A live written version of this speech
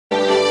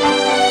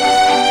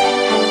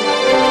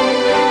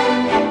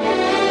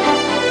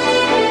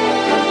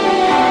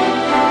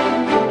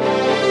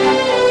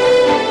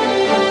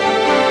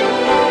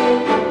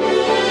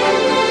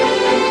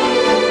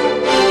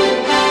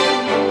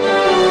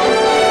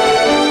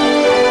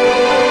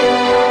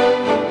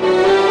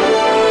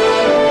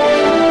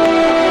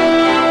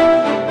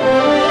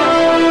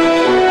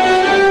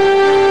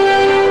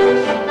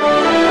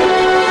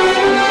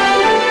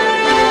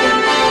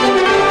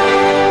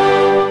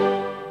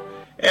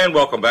And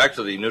welcome back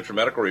to the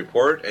NutriMedical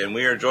Report, and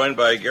we are joined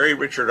by Gary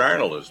Richard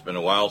Arnold. It's been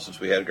a while since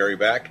we had Gary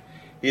back.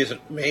 He is an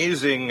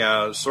amazing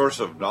source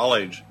of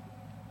knowledge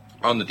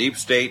on the deep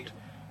state,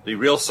 the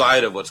real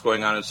side of what's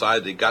going on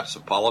inside the guts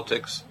of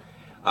politics.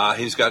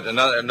 He's got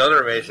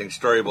another amazing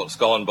story about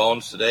Skull and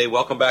Bones today.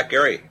 Welcome back,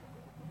 Gary.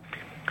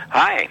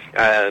 Hi.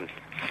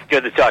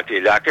 Good to talk to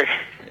you, Doctor.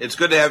 It's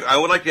good to have. I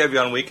would like to have you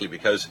on weekly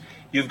because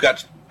you've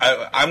got.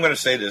 I'm going to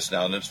say this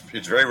now, and it's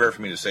very rare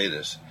for me to say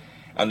this.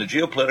 On the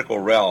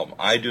geopolitical realm,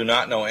 I do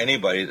not know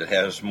anybody that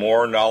has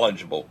more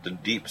knowledge about the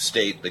deep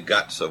state, the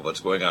guts of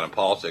what's going on in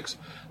politics,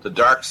 the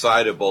dark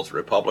side of both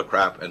the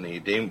RepulbiCrap and the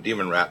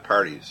DemonRat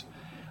parties.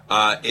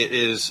 It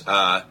is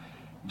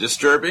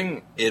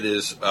disturbing. It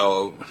is,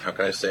 how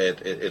can I say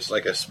it? It's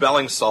like a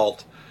smelling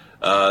salt,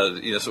 one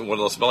of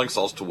those smelling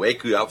salts to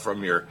wake you up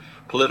from your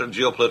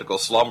geopolitical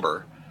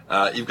slumber.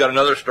 You've got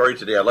another story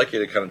today I'd like you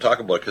to kind of talk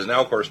about, because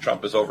now, of course,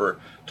 Trump is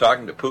over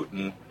talking to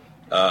Putin.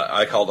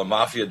 I call the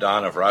Mafia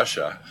Don of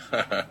Russia.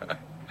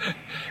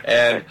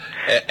 and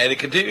it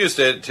continues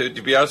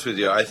to be honest with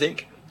you, I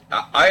think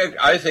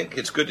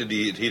it's good that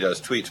he does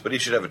tweets, but he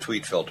should have a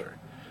tweet filter.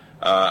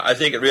 I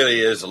think it really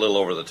is a little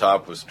over the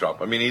top with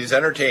Trump. I mean, he's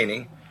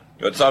entertaining,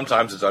 but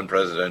sometimes it's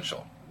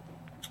unpresidential.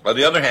 On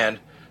the other hand,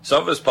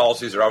 some of his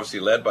policies are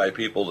obviously led by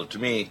people that, to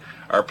me,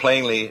 are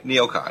plainly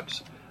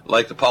neocons,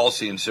 like the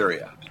policy in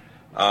Syria.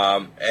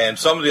 And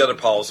some of the other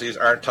policies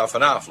aren't tough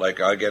enough, like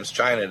against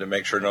China to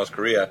make sure North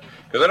Korea,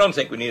 because I don't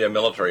think we need a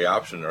military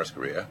option in North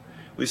Korea.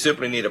 We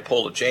simply need to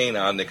pull the chain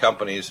on the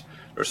companies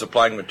that are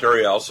supplying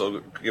material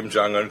so Kim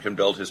Jong-un can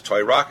build his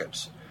toy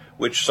rockets,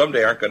 which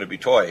someday aren't going to be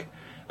toy.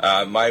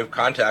 My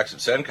contacts at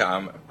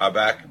CENTCOM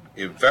back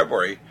in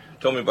February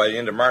told me by the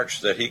end of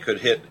March that he could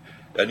hit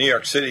New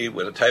York City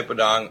with a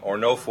Taipodong or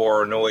No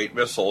 4 or No 8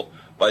 missile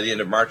by the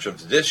end of March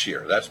of this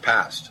year. That's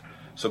past.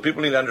 So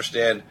people need to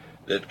understand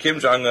that Kim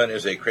Jong-un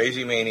is a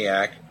crazy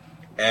maniac,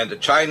 and the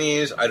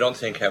Chinese, I don't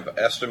think, have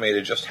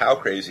estimated just how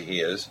crazy he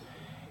is.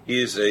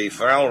 He is a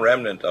final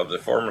remnant of the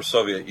former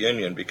Soviet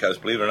Union because,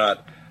 believe it or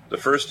not, the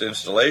first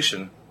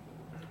installation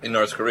in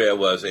North Korea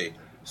was a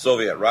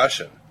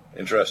Soviet-Russian.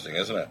 Interesting,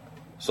 isn't it?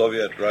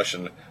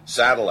 Soviet-Russian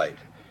satellite.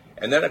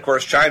 And then, of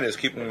course, China is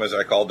keeping them, as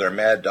I called, their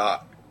mad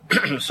dog.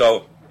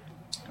 So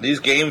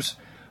these games,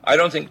 I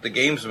don't think the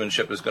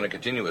gamesmanship is going to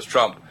continue as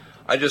Trump.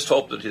 I just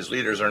hope that his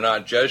leaders are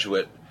not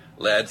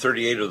Jesuit-led.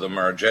 38 of them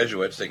are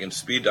Jesuits. They can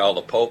speed dial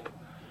the Pope.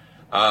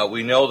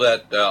 We know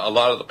that a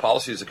lot of the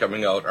policies that are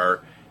coming out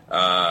are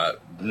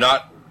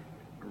not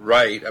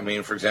right. I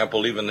mean, for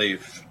example, even the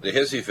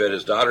hissy fit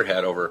his daughter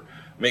had over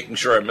making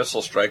sure a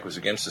missile strike was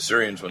against the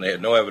Syrians when they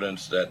had no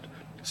evidence that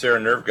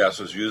sarin nerve gas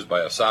was used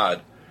by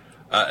Assad.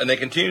 And they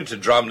continue to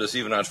drum this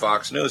even on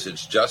Fox News.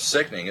 It's just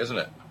sickening, isn't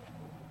it?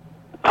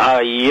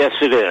 Yes,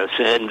 it is.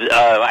 And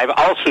I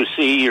also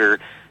see your,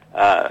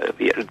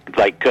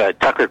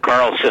 Tucker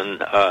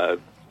Carlson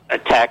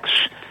attacks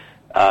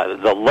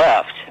the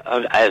left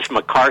as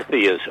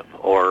McCarthyism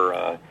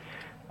or,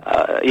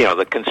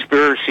 the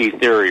conspiracy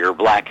theory or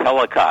black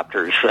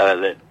helicopters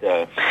that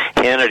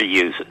Panetta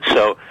uses.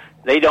 So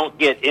they don't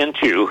get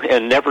into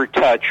and never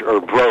touch or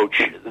broach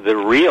the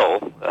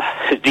real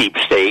deep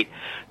state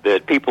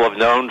that people have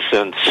known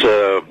since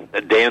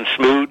Dan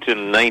Smoot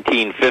in the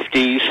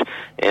 1950s,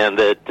 and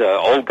that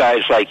old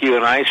guys like you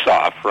and I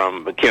saw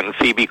from Ken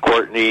Phoebe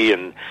Courtney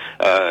and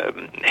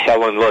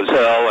Helen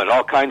Lozelle and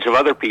all kinds of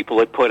other people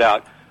that put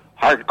out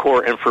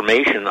hardcore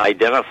information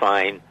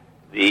identifying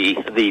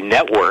the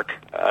network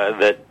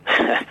that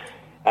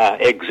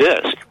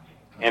exists.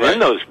 And in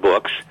those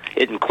books,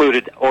 it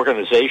included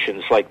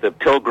organizations like the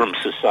Pilgrim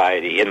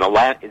Society and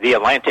the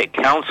Atlantic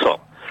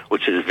Council,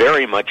 which is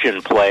very much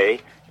in play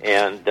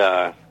and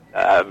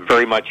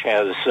very much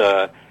has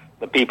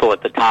the people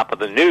at the top of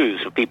the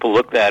news. If people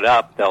look that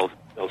up, they'll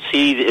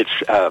see its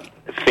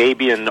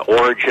Fabian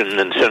origin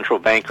and central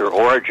banker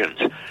origins.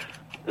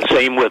 The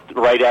same with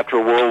right after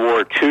World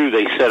War II,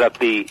 they set up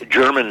the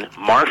German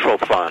Marshall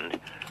Fund,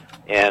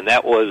 and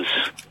that was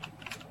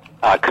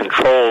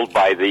controlled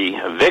by the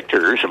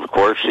victors, of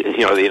course,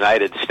 the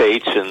United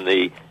States and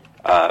the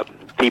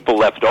people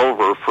left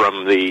over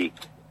from the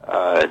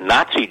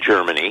Nazi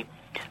Germany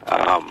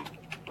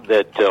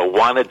that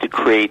wanted to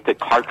create the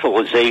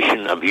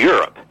cartelization of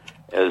Europe,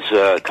 as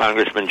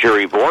Congressman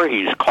Jerry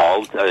Voorhees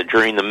called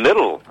during the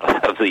middle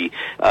of the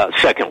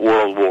Second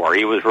World War.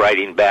 He was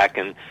writing back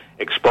and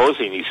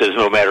exposing, he says,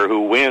 no matter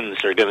who wins,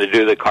 they're going to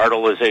do the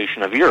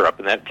cartelization of Europe,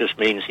 and that just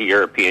means the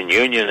European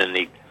Union and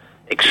the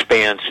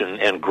expanse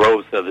and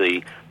growth of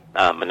the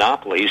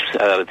monopolies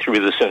through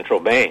the central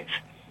banks.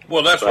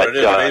 Well, that's what it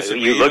is. Basically,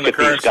 you look at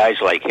these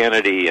guys like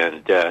Kennedy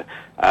and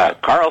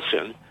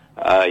Carlson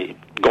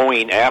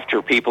going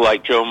after people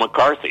like Joe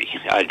McCarthy.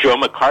 Joe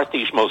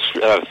McCarthy's most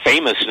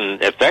famous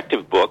and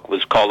effective book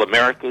was called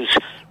America's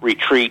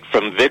Retreat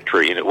from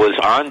Victory, and it was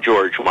on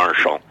George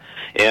Marshall.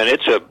 And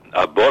it's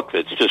a book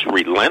that's just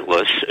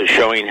relentless,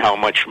 showing how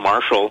much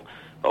Marshall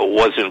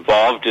was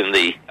involved in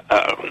the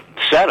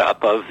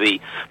setup of the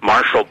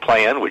Marshall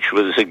Plan, which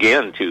was,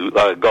 again, to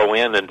go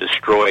in and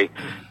destroy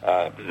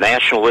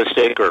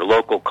nationalistic or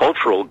local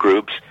cultural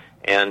groups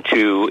and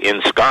to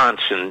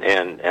ensconce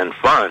and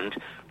fund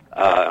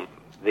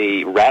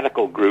the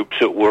radical groups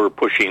that were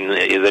pushing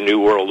the New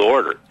World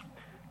Order.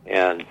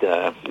 And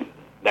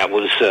that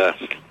was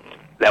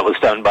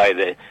done by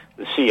the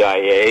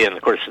CIA, and,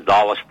 of course, the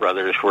Dulles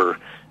brothers were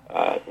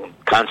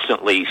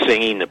constantly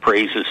singing the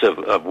praises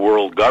of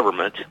world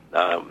government.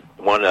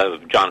 One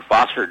of John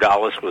Foster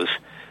Dulles was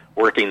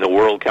working the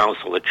World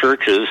Council of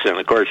Churches, and,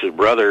 of course, his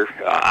brother,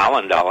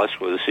 Alan Dulles,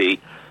 was the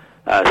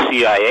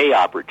CIA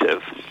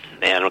operative.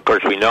 And, of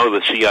course, we know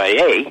the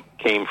CIA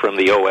came from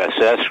the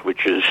OSS,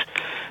 which is,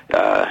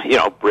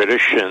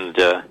 British and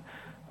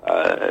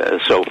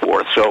so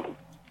forth. So,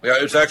 yeah,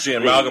 it's actually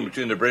an amalgam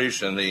between the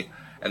British and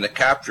the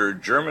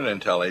captured German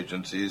intel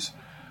agencies,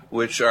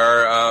 which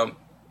are,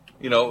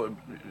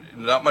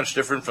 not much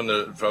different from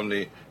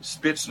the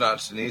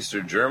Spitznaz in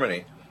Eastern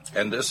Germany.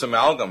 And this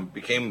amalgam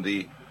became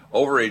the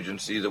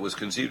overagency that was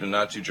conceived in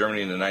Nazi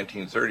Germany in the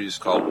 1930s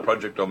called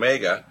Project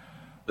Omega,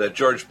 that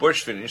George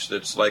Bush finished.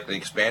 That's like the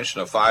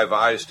expansion of Five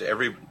Eyes to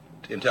every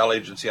intel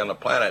agency on the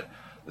planet.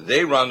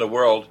 They run the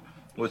world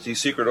with these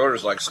secret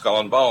orders like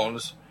Skull and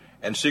Bones,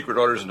 and secret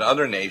orders in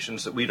other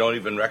nations that we don't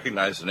even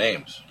recognize the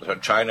names,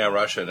 China,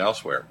 Russia, and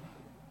elsewhere.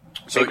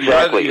 So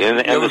exactly, and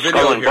the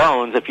Skull and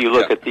Bones, if you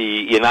look at the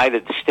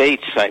United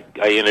States, I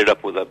ended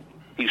up with a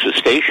piece of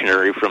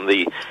stationery from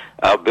the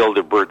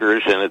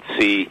Bilderbergers, and it's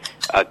the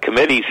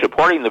committee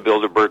supporting the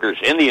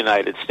Bilderbergers in the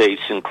United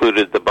States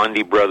included the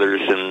Bundy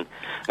brothers and,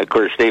 of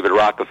course, David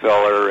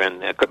Rockefeller,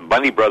 and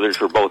Bundy brothers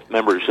were both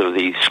members of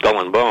the Skull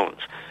and Bones.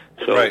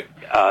 So, right.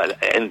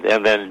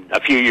 And then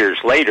a few years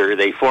later,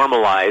 they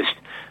formalized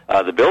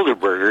the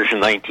Bilderbergers in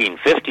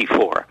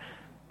 1954,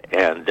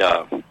 and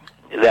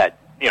that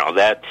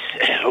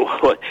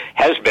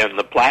has been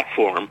the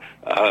platform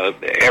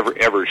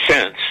ever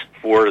since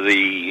for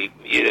the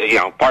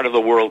part of the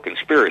world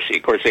conspiracy.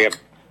 Of course, they have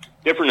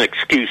different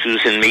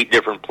excuses and meet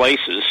different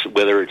places,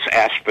 whether it's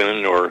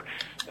Aspen or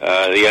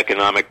the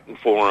economic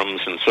forums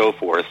and so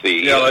forth.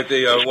 Like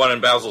the one in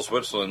Basel,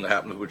 Switzerland,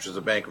 happened, which is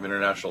the Bank of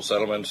International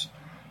Settlements,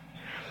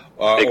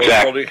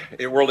 exactly.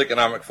 World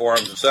Economic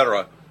Forums,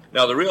 etc.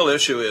 Now, the real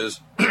issue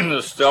is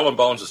the Skull and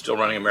Bones is still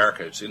running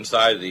America. It's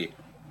inside the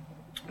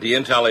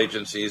intel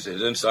agencies.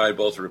 It's inside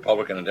both the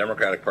Republican and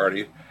Democratic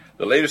Party.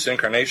 The latest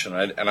incarnation,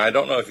 and I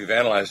don't know if you've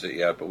analyzed it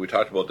yet, but we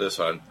talked about this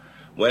on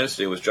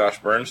Wednesday with Josh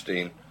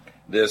Bernstein,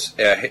 this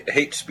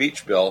hate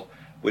speech bill,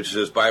 which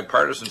is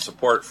bipartisan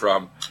support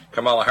from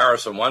Kamala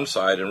Harris on one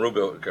side and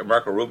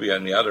Marco Rubio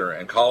on the other,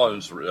 and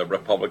Collins,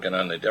 Republican,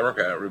 on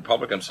the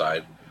Republican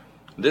side.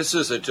 This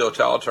is a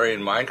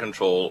totalitarian mind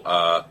control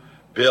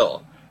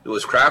bill. It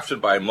was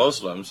crafted by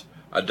Muslims,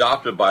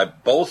 adopted by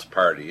both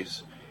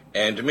parties,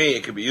 and to me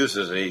it could be used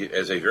as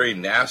a very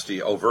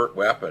nasty, overt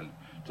weapon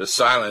to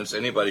silence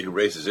anybody who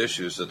raises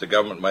issues that the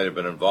government might have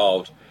been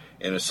involved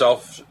in a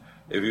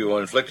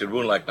inflicted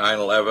wound like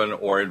 9/11,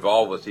 or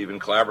involved with even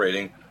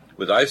collaborating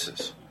with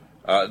ISIS.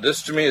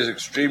 This to me is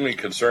extremely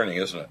concerning,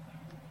 isn't it?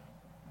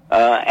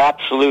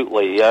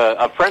 Absolutely.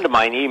 A friend of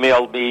mine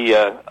emailed me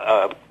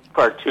a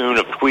cartoon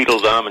of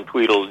Tweedledum and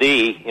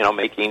Tweedledee,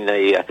 making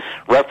a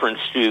reference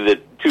to the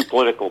two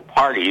political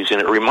parties, and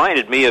it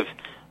reminded me of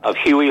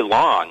Huey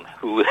Long,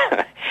 who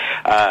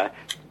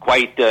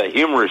quite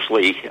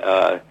humorously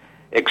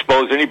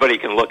exposed. Anybody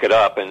can look it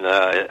up and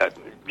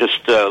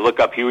just look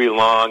up Huey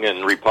Long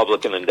and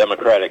Republican and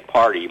Democratic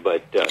Party,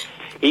 but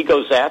he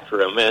goes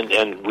after him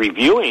and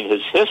reviewing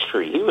his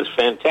history. He was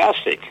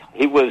fantastic.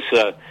 He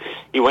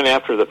went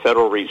after the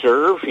Federal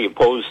Reserve. He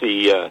opposed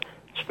the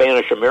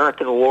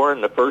Spanish-American War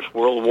and the First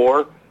World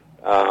War.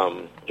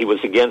 He was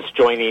against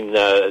joining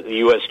the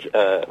U.S.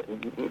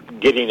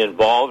 Getting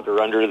involved or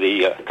under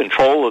the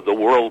control of the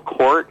World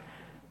Court.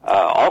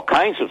 All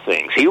kinds of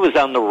things. He was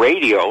on the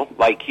radio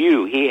like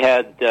you. He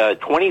had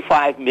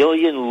 25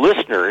 million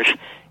listeners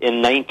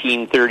in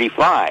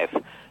 1935,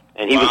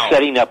 and he was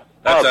setting up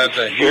clubs,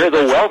 share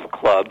the wealth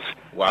clubs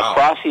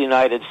across the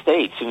United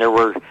States, and there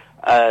were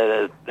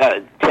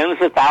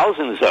tens of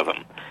thousands of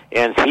them.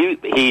 And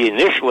he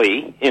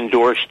initially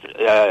endorsed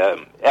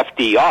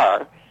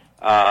FDR,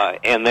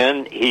 and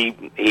then he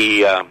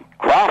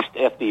crossed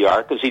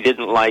FDR because he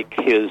didn't like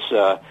his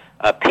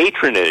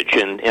patronage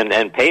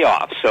and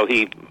payoffs. So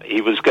he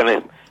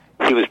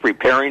was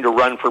preparing to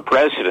run for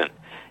president.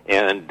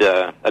 And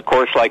of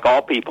course, like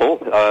all people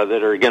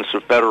that are against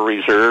the Federal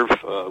Reserve,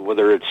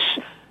 whether it's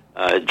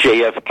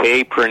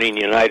JFK printing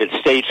United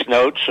States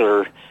notes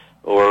or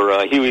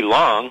Huey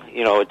Long,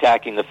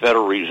 attacking the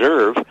Federal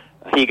Reserve,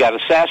 he got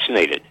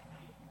assassinated.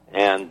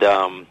 And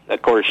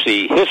of course,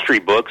 the history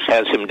books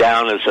has him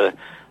down as a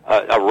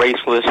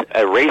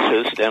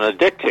racist and a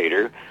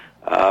dictator.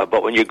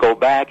 But when you go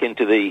back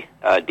into the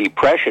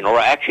Depression, or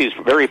actually his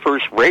very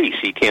first race,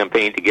 he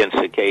campaigned against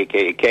the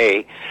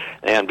KKK,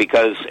 and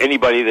because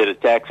anybody that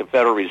attacks the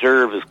Federal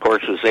Reserve, of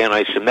course, is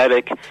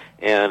anti-Semitic,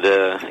 and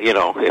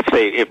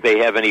if they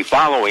have any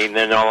following,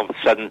 then all of a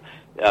sudden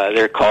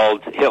they're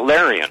called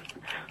Hitlerian.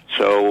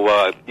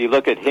 So you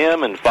look at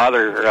him and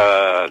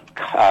Father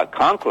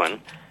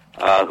Conklin,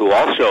 who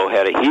also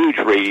had a huge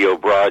radio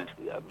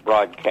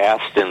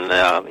broadcast and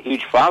a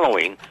huge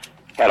following,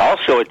 had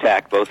also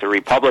attacked both the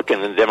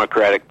Republican and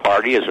Democratic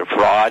Party as a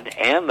fraud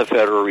and the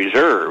Federal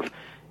Reserve.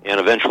 And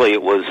eventually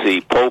it was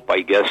the Pope,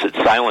 I guess, that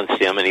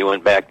silenced him, and he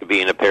went back to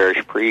being a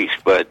parish priest.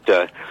 But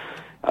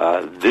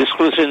this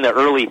was in the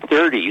early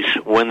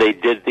 30s when they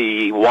did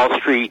the Wall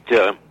Street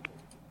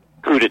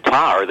coup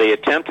d'etat, or they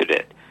attempted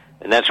it.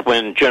 And that's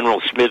when General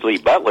Smedley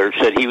Butler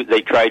said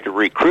they tried to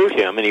recruit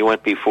him, and he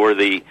went before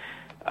the,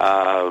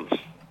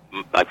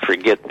 I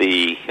forget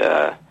the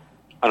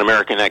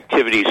Un-American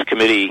Activities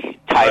Committee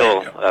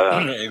title.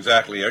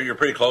 Exactly. You're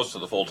pretty close to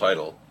the full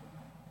title.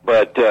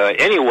 But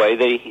anyway,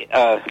 they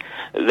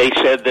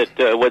said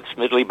that what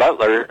Smedley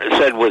Butler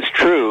said was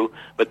true,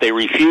 but they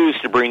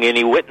refused to bring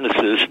any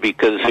witnesses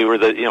because they were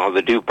the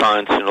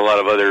DuPonts and a lot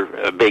of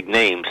other big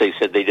names. They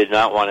said they did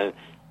not want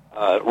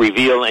to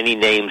reveal any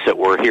names that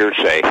were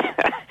hearsay.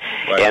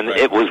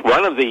 It was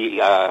one of the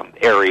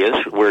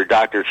areas where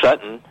Dr.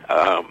 Sutton,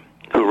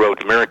 who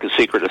wrote America's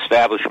Secret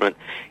Establishment,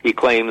 he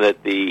claimed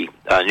that the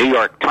New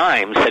York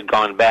Times had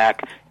gone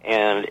back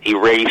and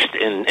erased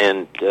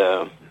and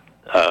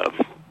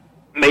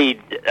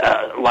made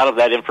a lot of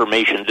that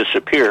information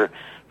disappear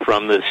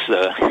from this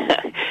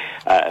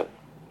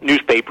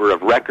newspaper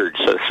of record,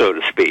 so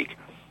to speak.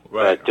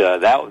 Right.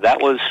 But that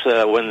was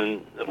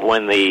when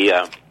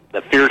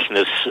the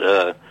fierceness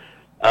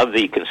of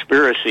the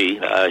conspiracy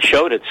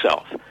showed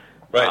itself.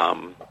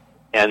 Right.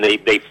 And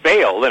they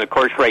failed. And, of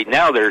course, right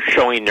now they're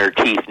showing their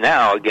teeth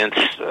now against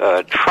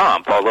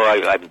Trump, although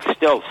I'm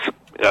still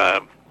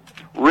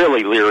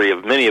really leery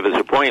of many of his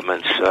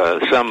appointments,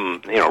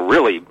 some,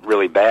 really,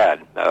 really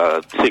bad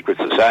secret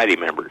society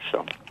members.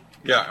 So.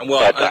 Yeah,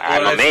 well,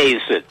 I'm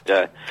amazed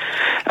that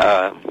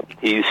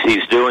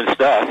he's doing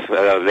stuff.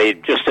 They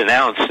just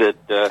announced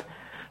that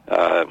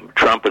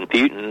Trump and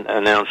Putin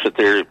announced that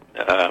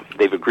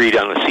they've agreed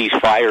on a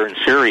ceasefire in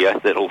Syria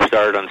that'll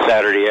start on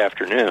Saturday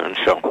afternoon.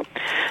 So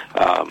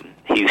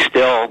he's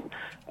still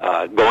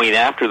going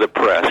after the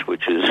press,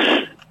 which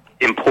is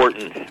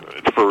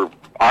important for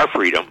our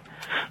freedom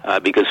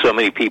because so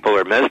many people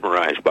are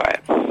mesmerized by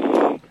it.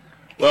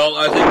 Well,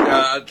 I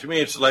think to me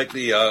it's like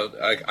the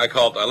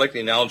I like the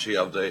analogy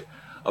of the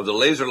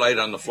laser light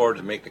on the floor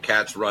to make the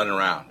cats run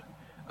around.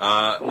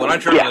 When I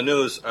turn on the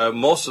news,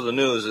 most of the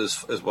news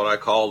is what I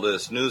call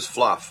this news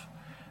fluff.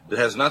 It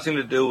has nothing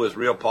to do with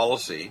real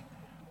policy.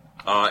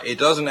 It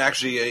doesn't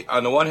actually.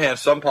 On the one hand,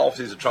 some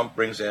policies that Trump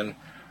brings in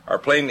are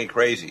plainly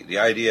crazy. The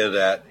idea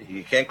that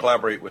he can't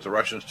collaborate with the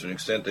Russians to an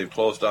extent they've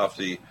closed off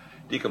the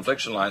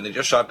deconfliction line. They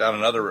just shot down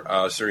another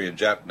Syrian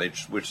jet,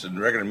 which the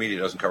regular media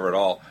doesn't cover at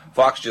all.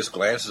 Fox just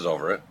glances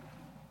over it.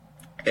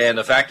 And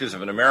the fact is,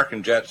 if an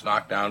American jet's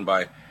knocked down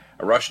by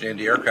a Russian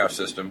anti-aircraft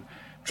system,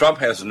 Trump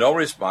has no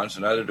response,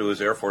 and neither do his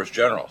Air Force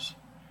generals.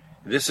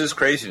 This is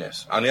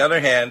craziness. On the other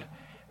hand,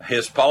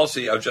 his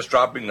policy of just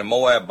dropping the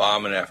Moab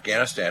bomb in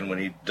Afghanistan when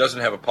he doesn't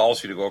have a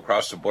policy to go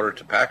across the border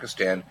to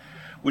Pakistan,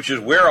 which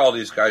is where all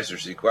these guys are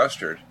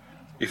sequestered.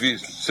 If he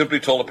simply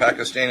told the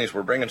Pakistanis,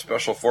 we're bringing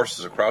special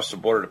forces across the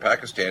border to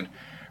Pakistan,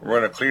 we're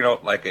going to clean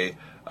out like a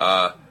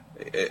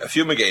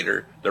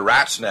fumigator, the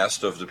rat's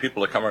nest of the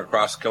people that come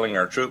across killing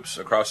our troops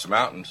across the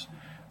mountains,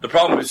 the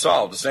problem is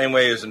solved. The same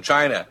way as in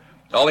China.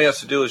 All he has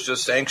to do is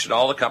just sanction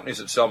all the companies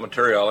that sell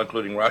material,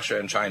 including Russia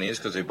and Chinese,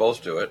 because they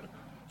both do it,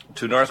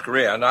 to North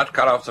Korea, not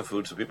cut off the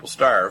food so people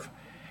starve,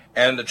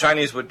 and the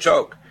Chinese would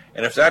choke.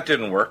 And if that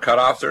didn't work, cut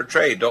off their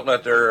trade. Don't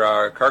let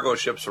their cargo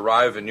ships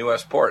arrive in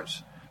U.S.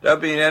 ports. That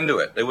would be an end to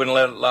it. They wouldn't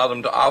allow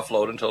them to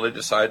offload until they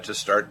decide to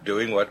start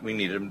doing what we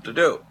need them to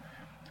do.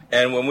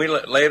 And when we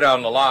lay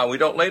down the law, we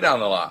don't lay down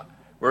the law.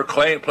 We're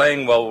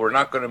playing, well, we're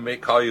not going to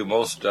call you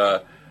most,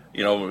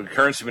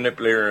 currency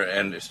manipulator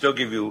and still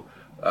give you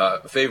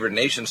favored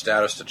nation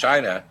status to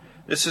China.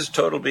 This is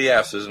total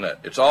BS, isn't it?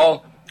 It's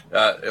all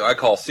I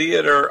call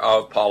theater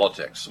of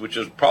politics, which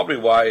is probably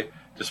why,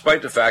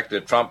 despite the fact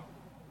that Trump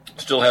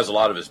still has a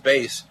lot of his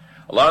base,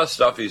 a lot of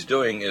stuff he's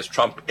doing is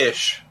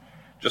Trump-ish,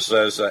 just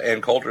as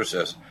Ann Coulter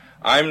says.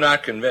 I'm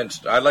not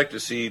convinced. I'd like to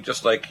see,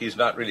 just like he's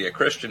not really a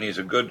Christian, he's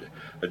a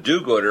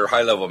do-gooder,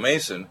 high-level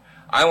Mason.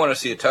 I want to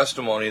see a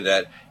testimony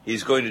that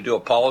he's going to do a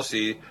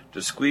policy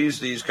to squeeze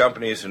these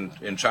companies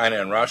in China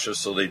and Russia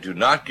so they do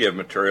not give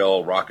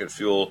material, rocket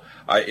fuel,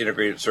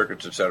 integrated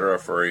circuits, etc.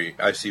 for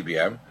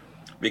ICBM,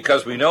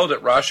 because we know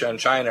that Russia and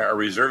China are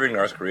reserving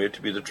North Korea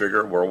to be the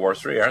trigger of World War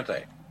III, aren't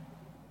they?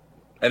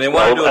 And they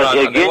want to do it on...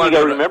 Again, you got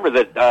to remember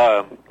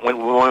that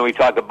when we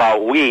talk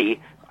about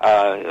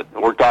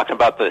we're talking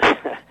about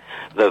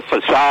the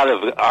facade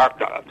of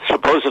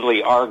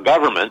supposedly our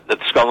government that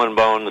Skull and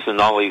Bones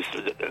and all these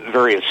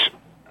various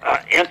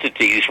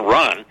entities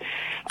run.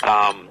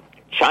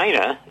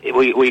 China,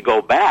 we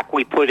go back,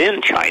 we put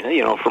in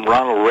China, from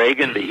Ronald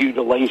Reagan to Hugh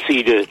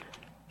DeLacy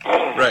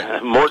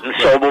to Morton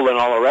Sobel and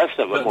all the rest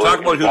of them.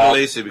 Talk about Hugh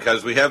DeLacy,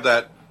 because we have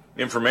that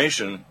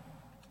information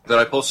that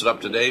I posted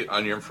up today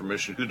on your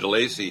information, Hugh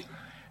DeLacy.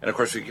 And, of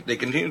course, they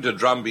continue to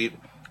drumbeat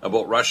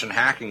about Russian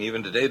hacking.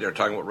 Even today, they're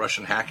talking about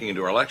Russian hacking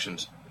into our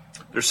elections.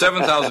 There's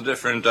 7,000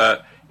 different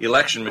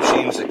election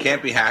machines that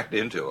can't be hacked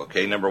into,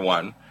 okay, number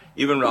one.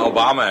 Even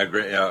Obama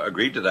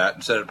agreed to that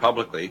and said it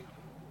publicly.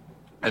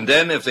 And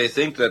then if they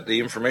think that the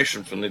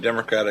information from the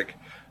Democratic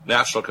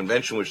National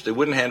Convention, which they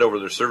wouldn't hand over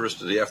their servers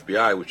to the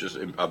FBI, which is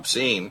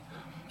obscene.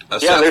 They're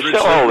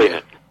still holding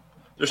it.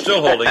 They're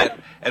still holding it.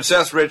 And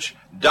Seth Rich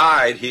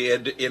died. He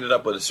had ended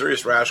up with a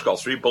serious rash called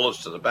 3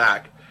 bullets to the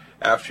back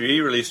after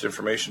he released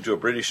information to a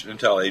British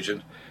intel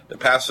agent that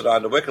passed it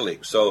on to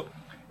WikiLeaks. So,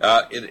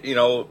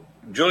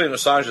 Julian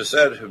Assange has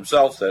said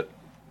himself that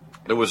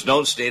there was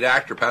no state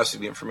actor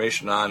passing the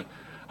information on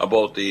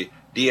about the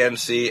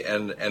DNC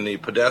and the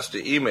Podesta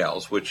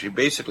emails, which he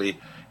basically,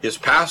 his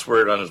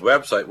password on his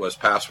website was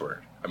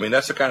password. I mean,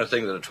 that's the kind of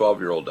thing that a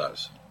 12-year-old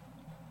does.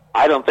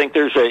 I don't think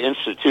there's an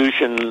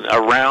institution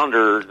around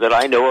or that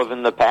I know of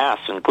in the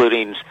past,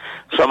 including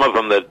some of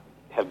them that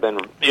have been,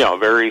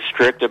 very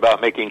strict about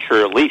making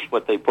sure at least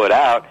what they put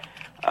out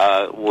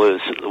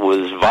was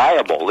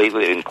viable,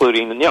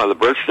 including, the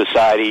Birch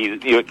Society,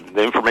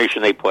 the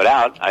information they put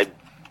out. I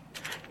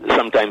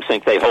sometimes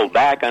think they hold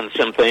back on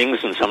some things,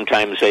 and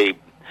sometimes they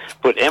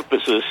put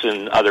emphasis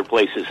in other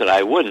places that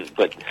I wouldn't.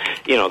 But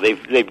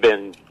they've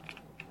been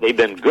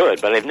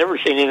good. But I've never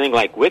seen anything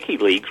like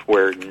WikiLeaks,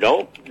 where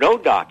no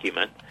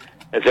document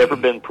has ever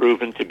been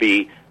proven to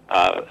be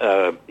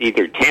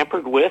either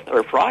tampered with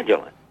or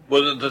fraudulent.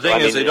 Well, the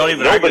thing is, they don't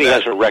even. Nobody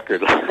has a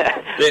record like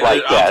that,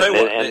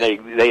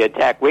 and they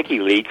attack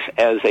WikiLeaks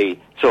as a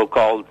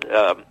so-called.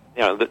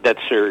 That's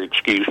their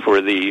excuse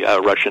for the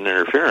Russian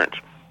interference.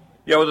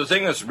 Yeah, well, the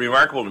thing that's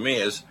remarkable to me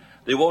is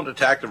they won't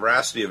attack the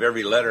veracity of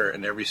every letter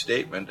and every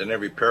statement and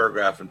every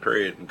paragraph and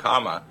period and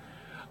comma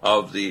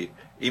of the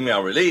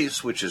email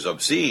release, which is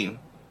obscene.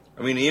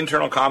 I mean, the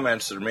internal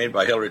comments that are made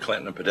by Hillary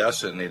Clinton and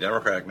Podesta and the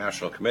Democratic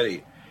National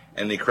Committee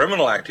and the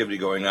criminal activity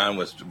going on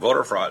with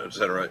voter fraud, et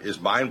cetera, is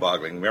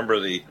mind-boggling. Remember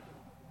the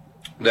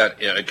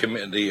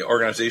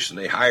organization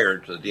they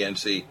hired, the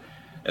DNC,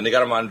 and they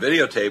got them on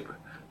videotape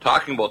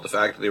talking about the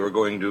fact that they were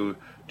going to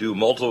do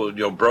multiple,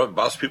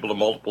 bus people to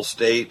multiple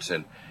states,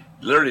 and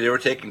literally they were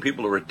taking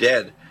people who were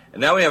dead.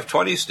 And now we have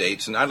 20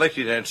 states, and I'd like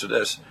you to answer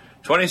this,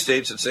 20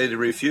 states that say they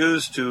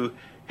refuse to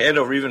hand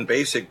over even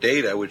basic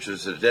data, which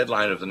is the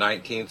deadline of the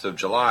 19th of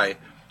July,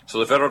 so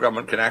the federal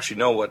government can actually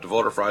know what the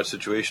voter fraud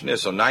situation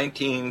is. So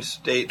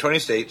 20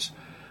 states,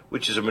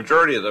 which is a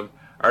majority of them,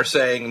 are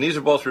saying, and these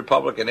are both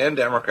Republican and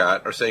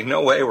Democrat, are saying,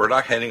 no way, we're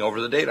not handing over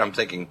the data. I'm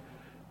thinking,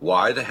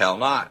 why the hell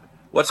not?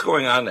 What's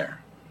going on there?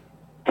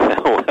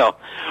 Well,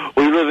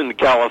 we live in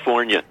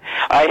California.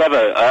 I have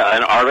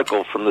an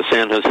article from the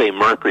San Jose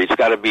Mercury. It's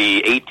got to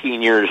be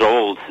 18 years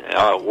old,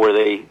 where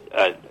they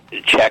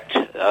checked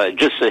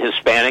just the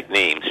Hispanic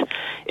names,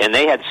 and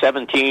they had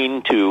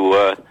 17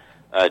 to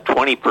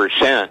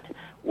 20%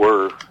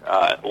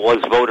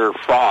 was voter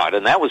fraud,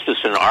 and that was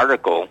just an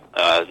article,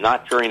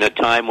 not during a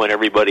time when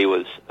everybody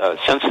was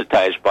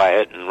sensitized by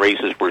it and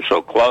races were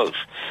so close.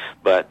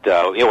 But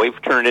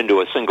we've turned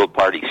into a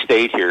single-party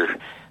state here.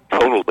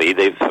 Totally,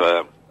 they've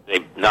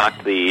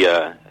knocked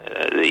the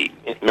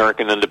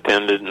American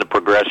Independent and the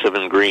Progressive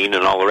and Green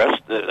and all the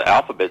rest of the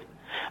alphabet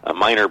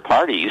minor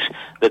parties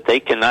that they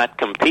cannot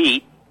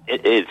compete.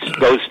 It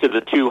goes to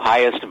the two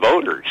highest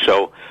voters.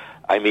 So,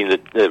 I mean,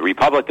 the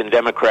Republican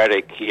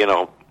Democratic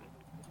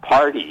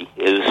party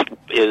is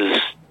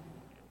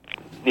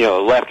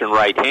left and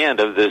right hand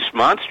of this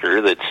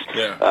monster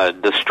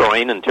that's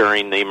destroying and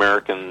tearing the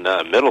American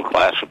middle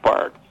class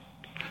apart.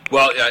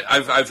 Well,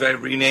 I've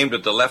renamed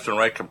it the left and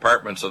right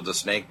compartments of the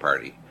snake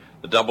party,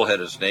 the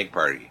double-headed snake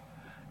party.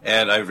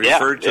 And I've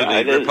referred to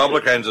the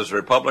Republicans as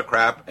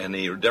RepulbiCraps and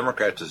the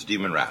Democrats as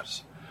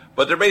DemonRats.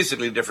 But they're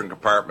basically different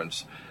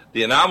compartments.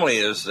 The anomaly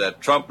is that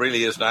Trump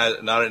really is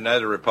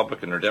neither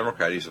Republican nor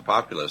Democrat. He's a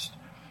populist.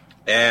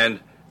 And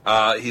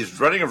he's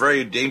running a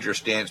very dangerous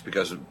stance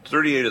because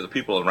 38 of the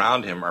people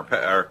around him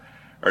are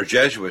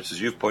Jesuits, as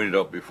you've pointed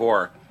out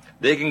before.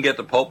 They can get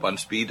the Pope on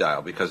speed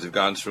dial because they've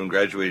gone through and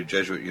graduated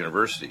Jesuit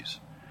universities.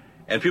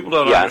 And people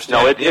don't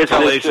understand the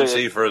intel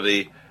agency for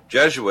the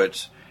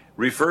Jesuits,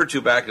 referred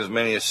to back as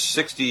many as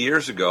 60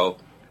 years ago,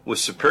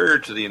 was superior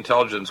to the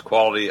intelligence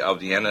quality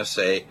of the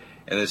NSA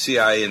and the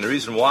CIA. And the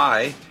reason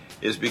why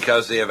is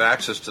because they have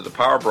access to the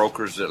power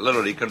brokers that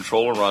literally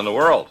control and run the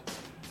world.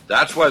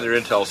 That's why their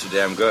intel's so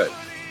damn good.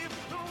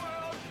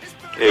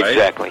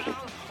 Exactly. Right?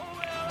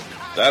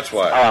 That's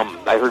why.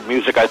 I heard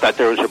music. I thought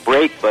there was a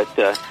break, but...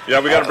 yeah,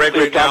 we got a break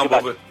right now.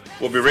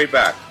 We'll be right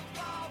back.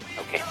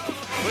 Okay.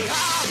 Well,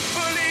 I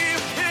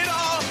believe it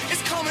all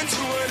is coming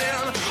to an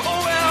end. Oh,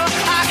 well,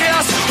 I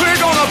guess we're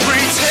gonna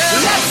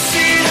pretend. Let's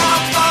see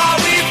how far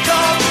we've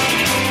come.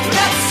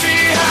 Let's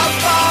see how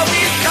far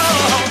we've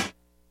come.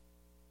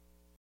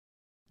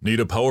 Need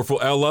a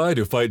powerful ally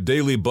to fight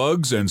daily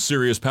bugs and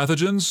serious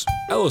pathogens?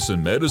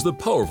 Allicin Med is the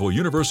powerful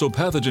universal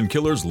pathogen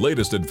killer's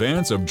latest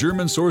advance of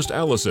German-sourced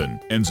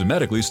allicin,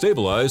 enzymatically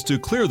stabilized to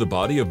clear the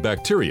body of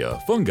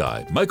bacteria,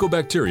 fungi,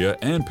 mycobacteria,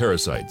 and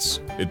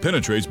parasites. It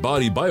penetrates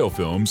body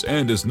biofilms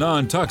and is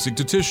non-toxic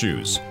to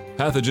tissues.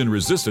 Pathogen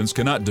resistance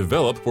cannot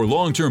develop for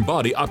long-term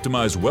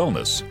body-optimized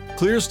wellness.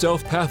 Clear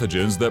stealth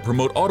pathogens that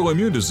promote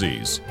autoimmune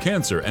disease,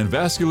 cancer and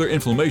vascular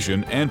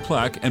inflammation and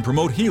plaque and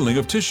promote healing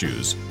of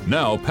tissues.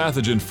 Now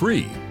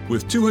pathogen-free.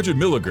 With 200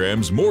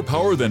 milligrams more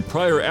power than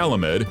prior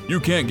Alamed,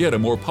 you can't get a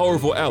more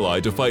powerful ally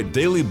to fight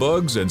daily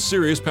bugs and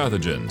serious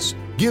pathogens.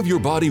 Give your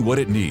body what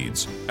it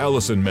needs.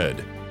 Allison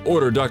Med.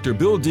 Order Dr.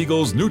 Bill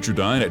Deagle's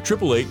Nutridyne at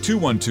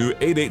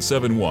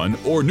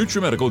 888-212-8871 or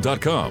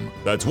NutriMedical.com.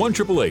 That's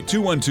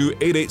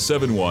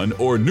 1-888-212-8871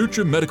 or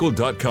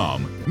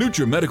NutriMedical.com.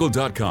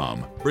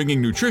 NutriMedical.com,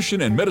 bringing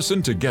nutrition and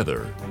medicine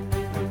together.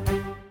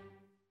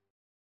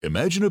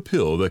 Imagine a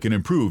pill that can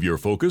improve your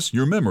focus,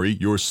 your memory,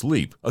 your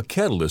sleep, a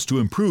catalyst to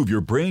improve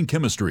your brain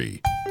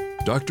chemistry.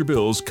 Dr.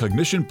 Bill's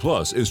Cognition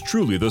Plus is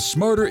truly the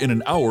smarter in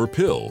an hour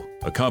pill.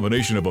 A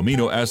combination of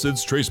amino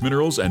acids, trace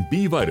minerals, and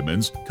B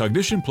vitamins,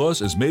 Cognition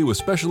Plus is made with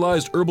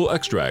specialized herbal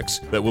extracts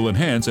that will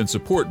enhance and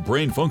support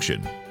brain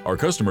function. Our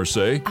customers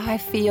say, I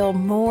feel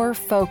more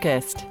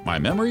focused. My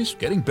memory's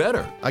getting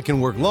better. I can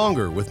work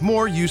longer with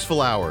more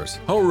useful hours.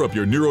 Power up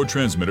your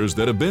neurotransmitters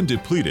that have been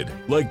depleted,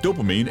 like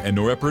dopamine and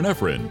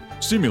norepinephrine.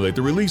 Stimulate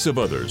the release of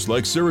others,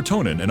 like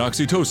serotonin and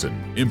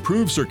oxytocin.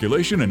 Improve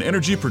circulation and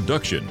energy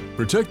production.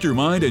 Protect your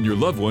mind and your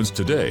loved ones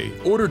today.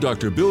 Order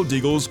Dr. Bill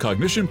Deagle's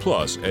Cognition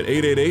Plus at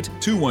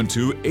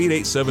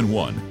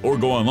 888-212-8871 or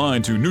go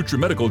online to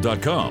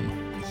NutriMedical.com.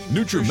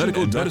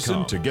 NutriMedical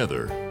medicine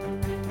together.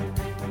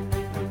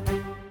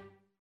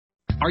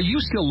 Are you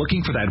still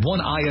looking for that one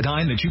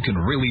iodine that you can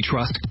really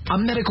trust? A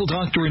medical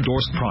doctor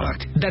endorsed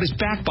product that is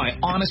backed by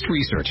honest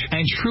research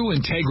and true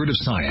integrative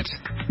science?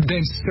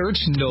 Then search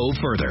no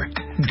further.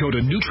 Go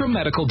to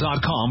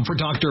NutriMedical.com for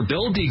Dr.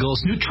 Bill Deagle's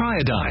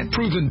Nutriodine,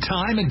 proven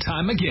time and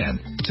time again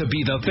to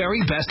be the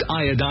very best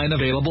iodine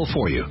available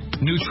for you.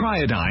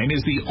 Nutriodine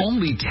is the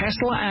only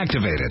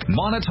Tesla-activated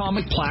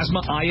monatomic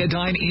plasma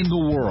iodine in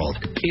the world.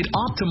 It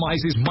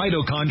optimizes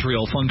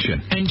mitochondrial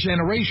function and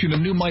generation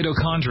of new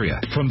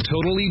mitochondria from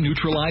totally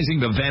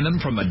neutralizing the venom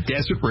from a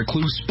desert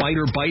recluse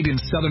spider bite in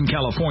Southern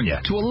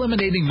California to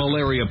eliminating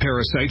malaria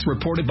parasites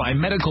reported by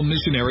medical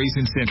missionaries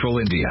in Central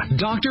India.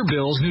 Dr.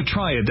 Bill's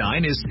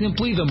Nutriodine is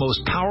simply the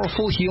most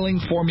powerful healing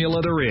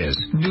formula there is.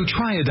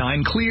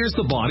 Nutriodine clears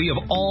the body of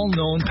all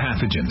known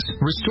pathogens,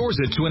 restores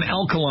it to an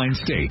alkaline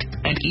state,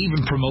 and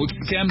even promotes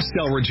stem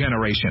cell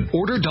regeneration.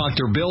 Order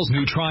Dr. Bill's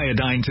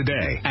Nutriodine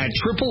today at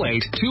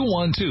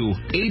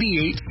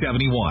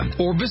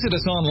 888-212-8871 or visit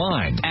us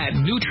online at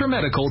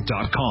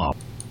NutriMedical.com.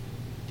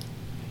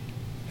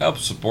 Help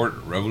support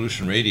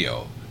Revolution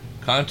Radio.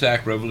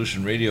 Contact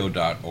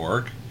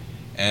revolutionradio.org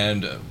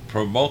and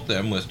promote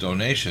them with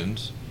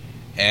donations,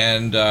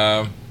 and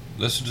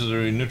listen to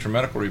the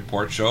NutriMedical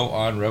Report show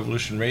on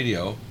Revolution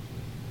Radio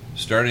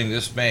starting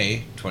this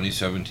May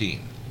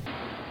 2017.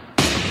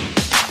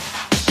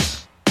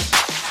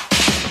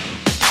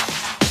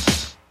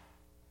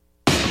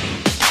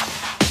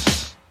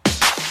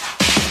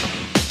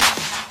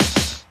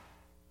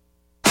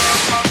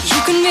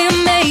 You can be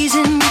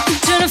amazing, you can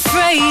turn a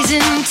phrase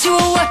into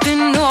a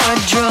weapon or a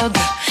drug.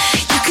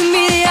 You can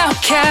be the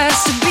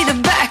outcast or be the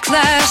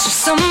backlash of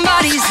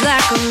somebody's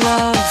lack of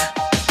love.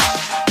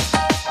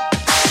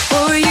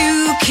 Or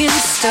you can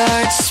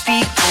start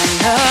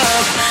speaking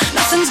up.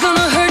 Nothing's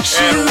gonna hurt you.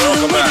 And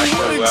welcome back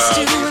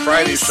to the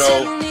Friday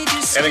show.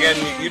 And again,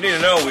 you need to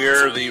know we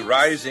are the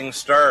rising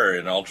star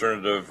in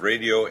alternative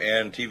radio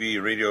and TV,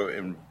 radio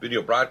and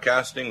video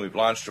broadcasting. We've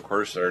launched, of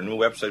course, our new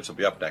websites will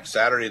be up next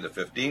Saturday, the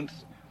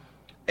 15th.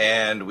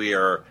 And we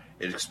are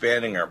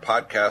expanding our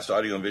podcast,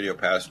 audio and video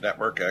pass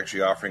network,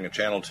 actually offering a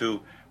channel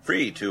 2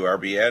 free to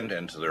RBN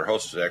and to their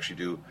hosts to actually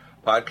do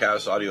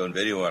podcasts, audio and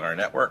video on our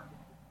network.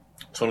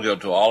 So we'll go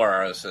to all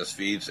our RSS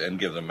feeds and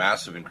give them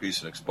massive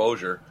increase in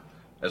exposure,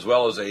 as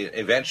well as a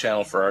event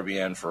channel for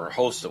RBN for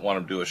hosts that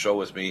want to do a show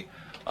with me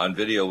on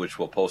video, which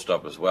we'll post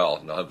up as well.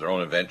 And they'll have their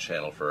own event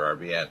channel for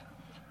RBN.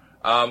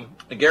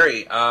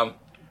 Gary,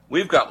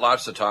 we've got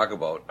lots to talk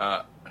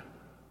about.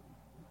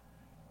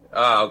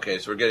 Okay,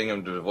 so we're getting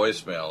him to the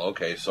voicemail.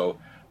 Okay, so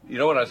you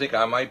know what I think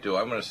I might do?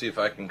 I'm going to see if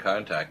I can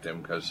contact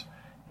him because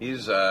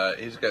he's got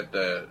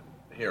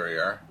here we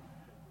are.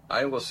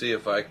 I will see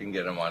if I can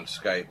get him on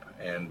Skype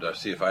and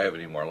see if I have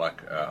any more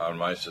luck on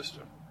my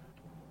system.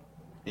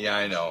 Yeah,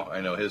 I know.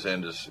 His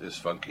end is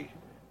funky.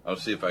 I'll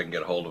see if I can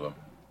get a hold of him.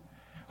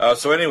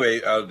 So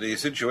anyway, the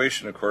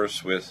situation, of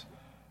course, with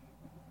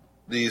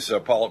these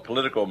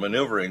political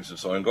maneuverings and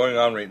so on going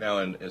on right now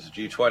is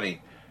G20.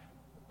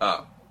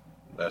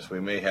 We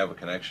may have a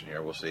connection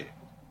here. We'll see.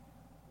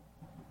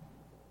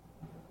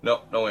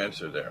 No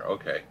answer there.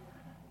 Okay.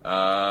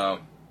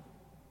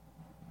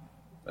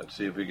 Let's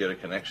see if we get a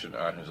connection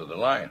on his other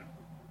line.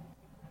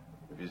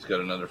 If he's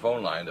got another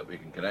phone line that we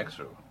can connect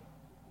through.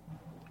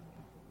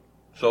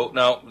 So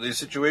now the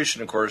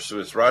situation, of course,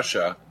 with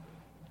Russia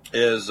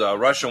is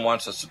Russia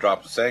wants us to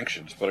drop the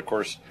sanctions. But, of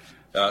course,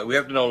 we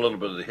have to know a little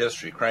bit of the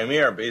history.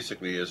 Crimea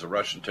basically is a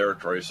Russian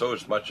territory, so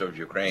is much of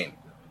Ukraine.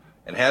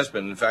 And has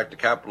been, in fact, the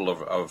capital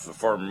of the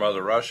former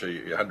Mother Russia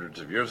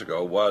hundreds of years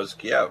ago was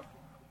Kiev.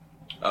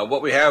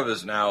 What we have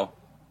is now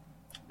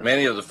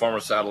many of the former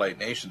satellite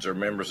nations are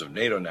members of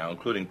NATO now,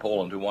 including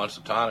Poland, who wants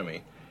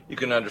autonomy. You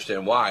can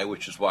understand why,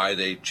 which is why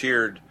they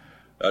cheered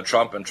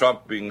Trump, and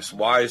Trump being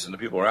wise and the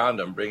people around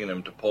him, bringing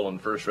him to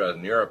Poland first rather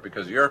than Europe,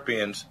 because the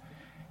Europeans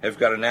have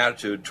got an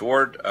attitude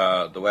toward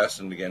the West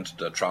and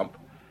against Trump,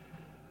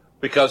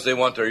 because they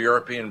want their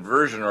European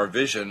version or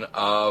vision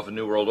of a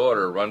new world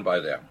order run by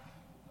them.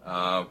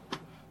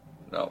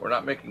 No, we're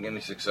not making any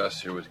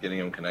success here with getting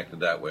them connected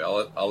that way.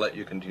 I'll let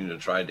you continue to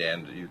try,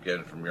 Dan, that you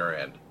can from your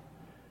end.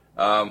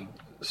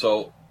 What's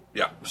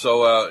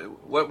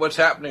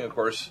happening, of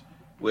course,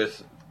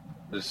 with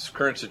this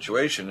current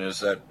situation is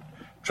that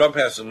Trump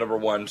has to, number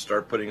one,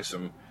 start putting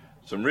some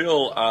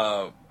real,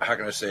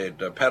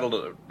 pedal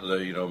to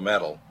the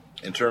metal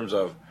in terms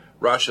of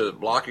Russia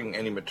blocking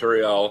any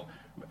material,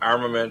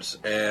 armaments,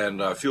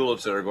 and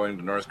fuels that are going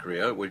to North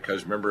Korea,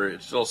 because remember,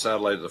 it's still a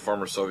satellite of the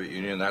former Soviet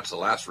Union. That's the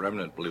last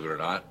remnant, believe it or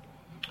not.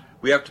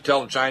 We have to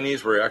tell the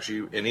Chinese we're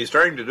actually, and he's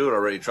starting to do it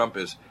already, Trump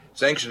is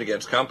sanctioned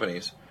against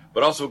companies,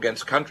 but also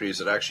against countries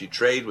that actually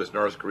trade with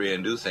North Korea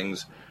and do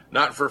things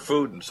not for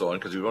food and so on,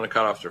 because we want to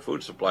cut off their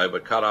food supply,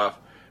 but cut off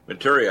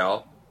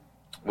material,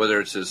 whether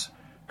it's his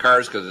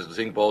cars, because I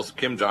think both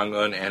Kim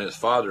Jong-un and his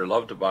father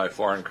love to buy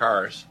foreign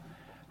cars,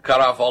 cut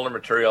off all the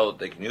material that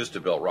they can use to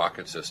build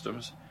rocket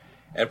systems,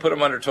 and put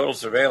them under total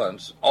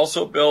surveillance.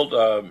 Also build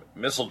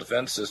missile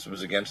defense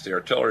systems against the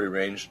artillery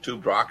range,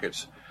 tube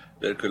rockets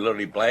that could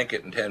literally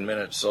blanket in 10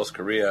 minutes South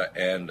Korea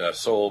and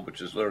Seoul,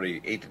 which is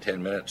literally 8 to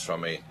 10 minutes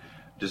from a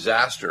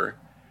disaster.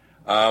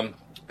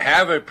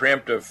 Have a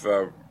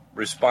preemptive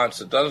response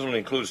that doesn't only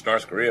include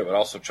North Korea, but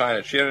also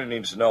China. China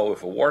needs to know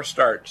if a war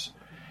starts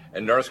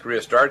and North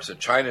Korea starts, that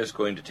China is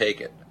going to take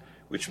it,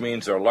 which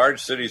means their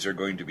large cities are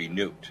going to be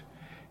nuked.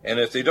 And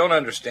if they don't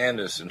understand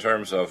this in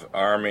terms of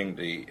arming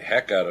the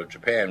heck out of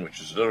Japan, which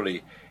is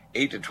literally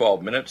 8 to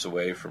 12 minutes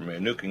away from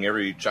nuking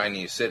every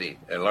Chinese city,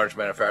 a large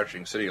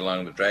manufacturing city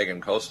along the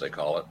Dragon Coast, they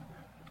call it,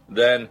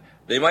 then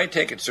they might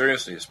take it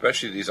seriously,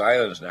 especially these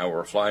islands now.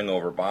 We're flying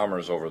over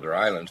bombers over their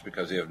islands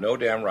because they have no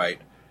damn right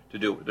to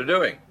do what they're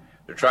doing.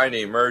 They're trying to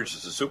emerge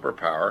as a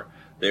superpower.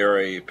 They are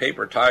a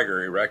paper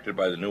tiger erected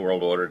by the New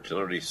World Order to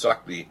literally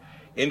suck the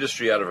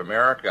industry out of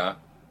America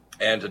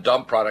and to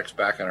dump products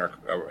back in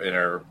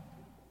our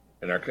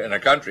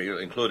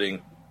country,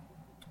 including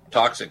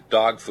toxic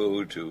dog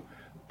food to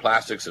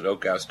plastics that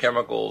outgas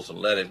chemicals and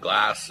leaded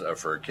glass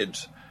for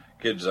kids,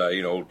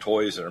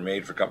 toys that are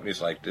made for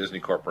companies like Disney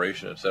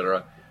Corporation,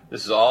 etc.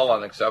 This is all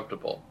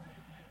unacceptable.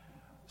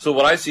 So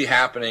what I see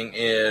happening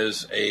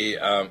is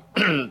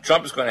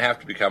Trump is going to have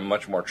to become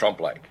much more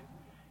Trump-like.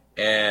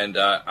 And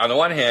on the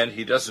one hand,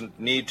 he doesn't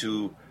need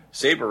to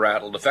saber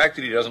rattle. The fact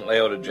that he doesn't lay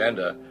out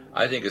agenda,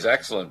 I think, is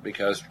excellent,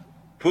 because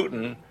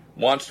Putin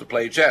wants to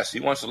play chess.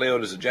 He wants to lay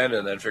out his agenda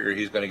and then figure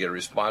he's going to get a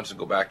response and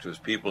go back to his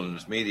people and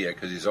his media,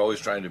 because he's always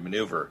trying to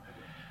maneuver.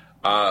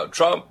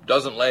 Trump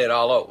doesn't lay it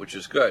all out, which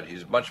is good.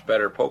 He's a much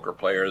better poker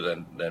player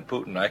than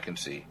Putin, I can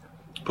see.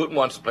 Putin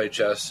wants to play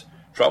chess.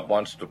 Trump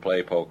wants to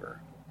play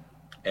poker.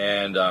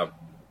 And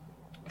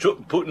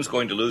Putin's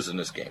going to lose in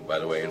this game, by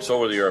the way, and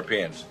so are the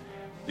Europeans.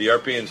 The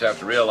Europeans have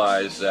to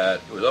realize that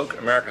without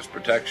America's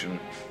protection,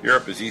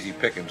 Europe is easy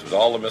pickings. With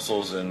all the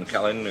missiles in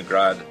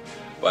Kaliningrad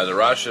by the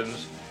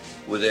Russians,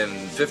 within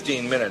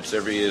 15 minutes,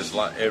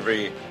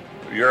 every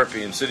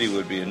European city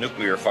would be a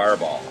nuclear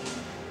fireball.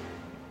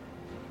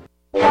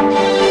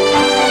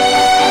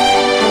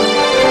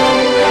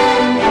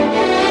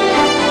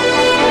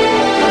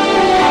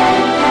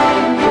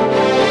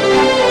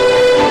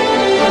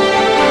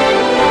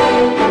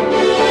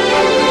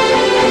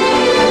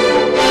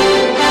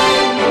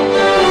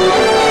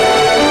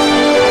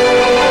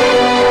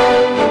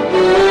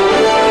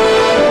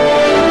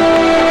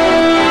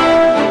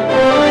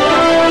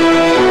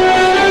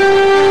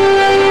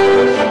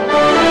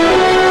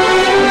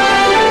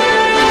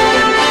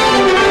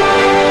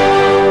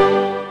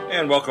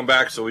 Welcome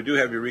back. So we do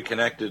have you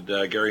reconnected,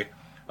 Gary.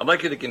 I'd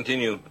like you to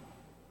continue.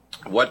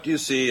 What do you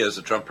see as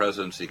the Trump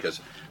presidency?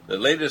 Because the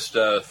latest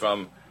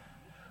from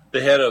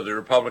the head of the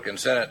Republican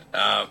Senate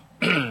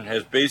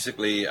has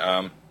basically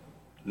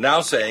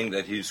now saying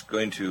that he's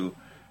going to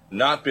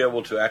not be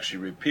able to actually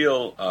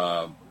repeal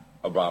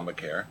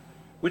Obamacare,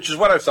 which is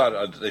what I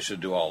thought they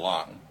should do all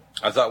along.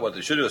 I thought what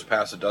they should do is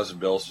pass a dozen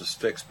bills to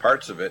fix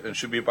parts of it, and it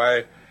should be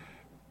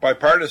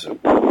bipartisan.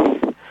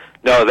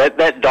 No,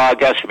 that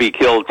dog has to be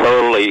killed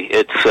totally.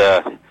 It's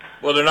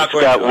it's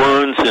got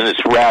wounds and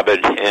it's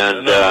rabid,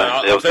 and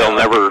they'll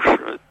never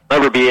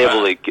be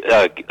able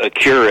to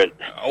cure it.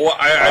 Well,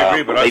 I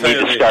agree, but they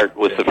need to start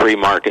with the free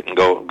market and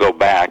go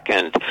back.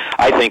 And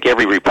I think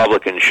every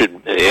Republican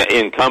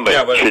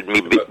incumbent should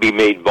be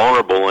made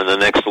vulnerable in the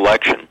next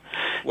election.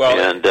 Well,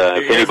 and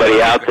if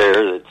anybody out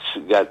there that's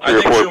got 3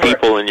 or 4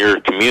 people in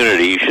your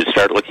community, you should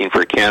start looking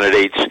for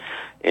candidates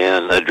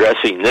and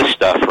addressing this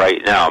stuff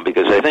right now,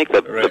 because I think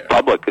the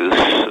public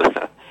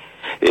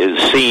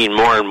is seeing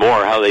more and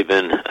more how they've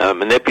been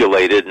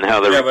manipulated and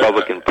how the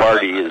Republican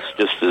Party is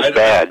just as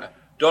bad.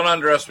 Don't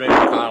underestimate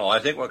McConnell. I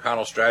think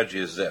McConnell's strategy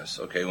is this,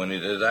 okay, when he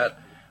did that,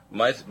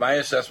 my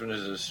assessment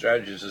is a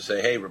strategy is to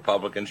say, hey,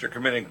 Republicans, you're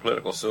committing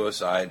political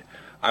suicide.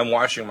 I'm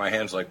washing my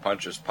hands like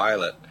Pontius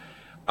Pilate.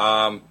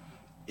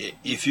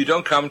 If you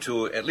don't come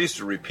to at least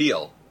a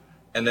repeal,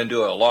 and then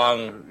do a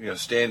long,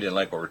 stand-in,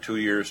 like over 2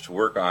 years, to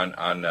work on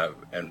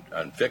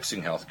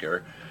fixing health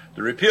care,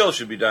 the repeal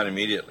should be done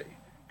immediately.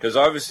 Because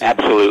obviously,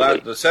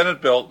 the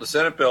Senate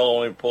bill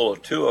only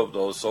pulled 2 of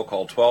those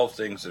so-called 12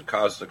 things that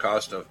caused the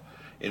cost of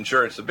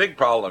insurance. The big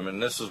problem,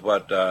 and this is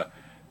what the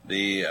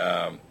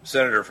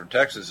senator from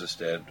Texas has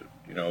said,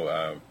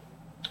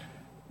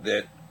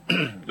 that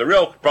the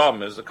real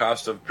problem is the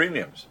cost of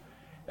premiums.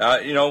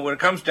 When it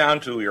comes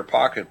down to your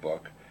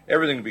pocketbook,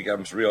 everything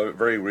becomes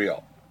very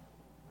real.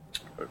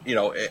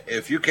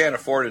 If you can't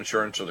afford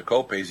insurance or the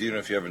copays, even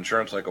if you have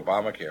insurance like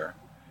Obamacare,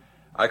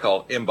 I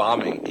call it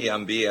embalming,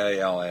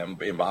 E-M-B-A-L-M,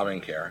 embalming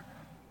care,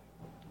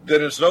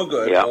 then it's no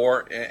good. Yeah.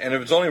 And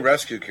if it's only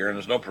rescue care and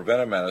there's no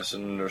preventive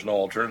medicine and there's no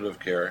alternative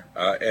care,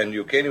 and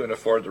you can't even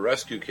afford the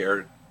rescue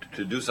care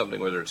to do something,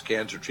 whether it's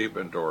cancer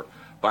treatment or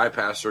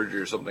bypass surgery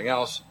or something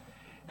else,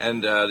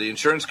 and the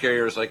insurance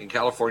carriers like in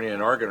California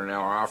and Oregon are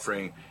now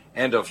offering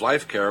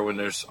end-of-life care when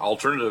there's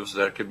alternatives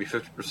that could be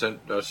 50%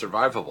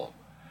 survivable.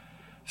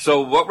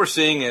 So what we're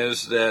seeing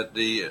is that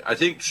I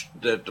think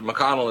that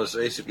McConnell is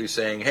basically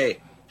saying,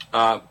 hey,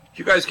 if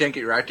you guys can't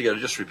get your act together,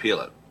 just repeal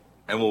it.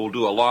 And we'll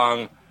do a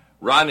long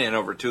run-in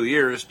over 2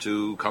 years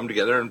to come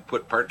together and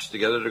put parts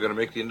together that are going to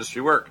make the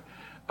industry work.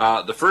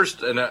 The first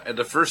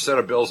set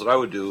of bills that I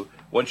would do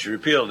once you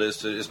repeal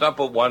it is not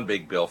but one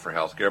big bill for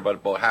health care, but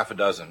about half a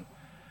dozen.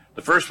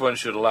 The first one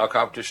should allow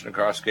competition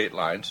across state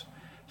lines.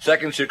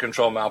 Second should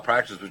control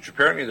malpractice, which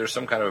apparently there's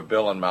some kind of a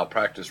bill on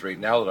malpractice right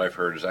now that I've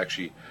heard is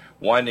actually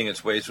winding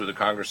its way through the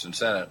Congress and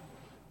Senate.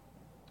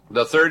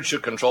 The third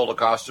should control the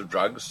cost of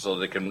drugs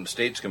so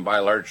states can buy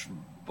large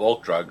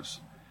bulk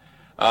drugs.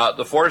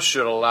 The fourth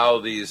should allow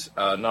these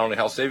not only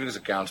health savings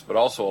accounts, but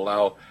also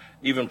allow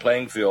even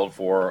playing field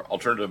for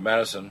alternative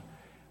medicine.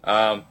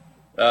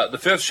 The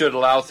fifth should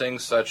allow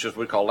things such as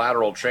we call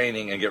lateral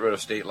training and get rid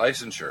of state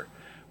licensure,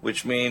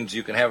 which means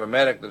you can have a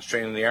medic that's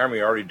trained in the Army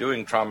already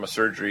doing trauma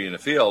surgery in the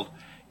field.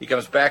 He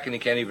comes back and he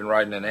can't even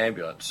ride in an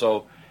ambulance.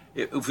 So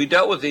if we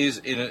dealt with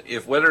these,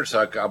 whether it's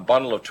a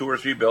bundle of 2 or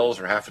 3 bills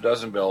or half a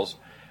dozen bills,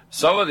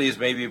 some of these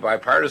may be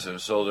bipartisan,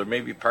 so there may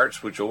be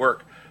parts which will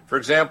work. For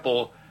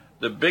example,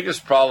 the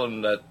biggest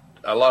problem that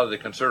a lot of the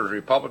conservative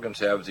Republicans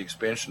have is the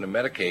expansion of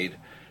Medicaid.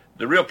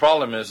 The real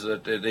problem is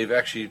that they've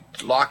actually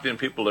locked in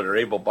people that are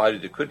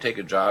able-bodied that could take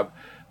a job.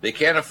 They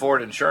can't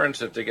afford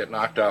insurance if they get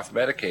knocked off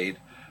Medicaid.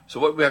 So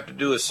what we have to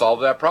do is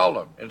solve that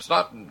problem. And it's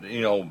not,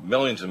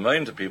 millions and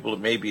millions of people. It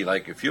may be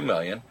like a few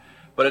million.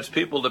 But it's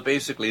people that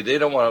basically they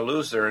don't want to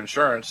lose their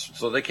insurance,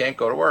 so they can't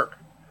go to work.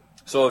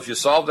 So if you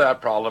solve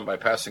that problem by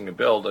passing a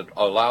bill that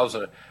allows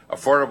an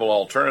affordable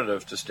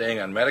alternative to staying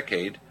on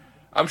Medicaid,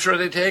 I'm sure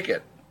they take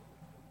it.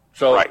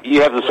 So right.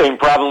 You have the same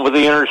problem with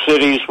the inner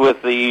cities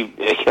with the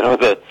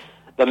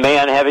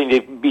man having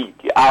to be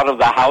out of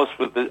the house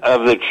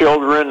of the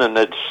children, and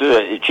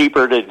it's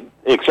cheaper to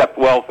accept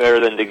welfare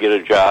than to get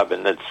a job,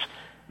 and that's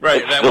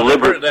right.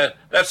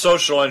 That's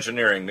social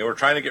engineering. They were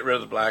trying to get rid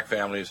of the black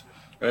families,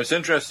 and it's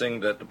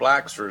interesting that the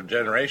blacks for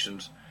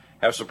generations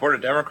have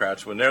supported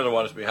Democrats when they're the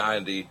ones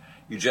behind the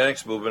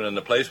eugenics movement and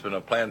the placement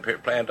of Planned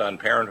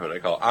Parenthood, I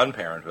call it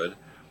unparenthood,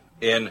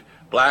 in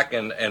black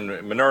and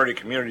minority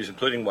communities,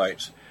 including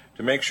whites,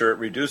 to make sure it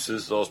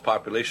reduces those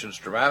populations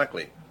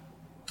dramatically.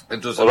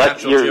 And there's a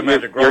natural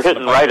geometric growth. You're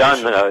hitting right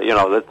on,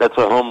 that's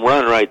a home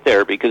run right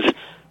there, because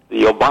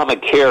the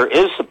Obamacare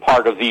is a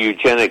part of the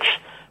eugenics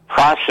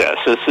process.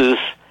 This is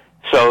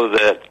so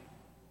that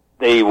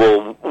they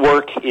will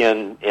work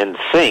in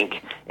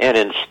sync and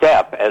in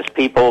step as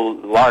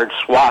large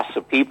swaths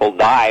of people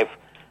die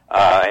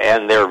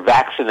and they're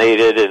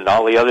vaccinated and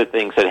all the other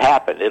things that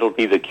happen. It'll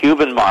be the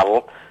Cuban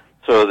model,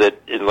 so that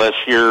unless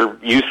you're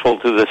useful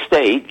to the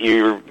state,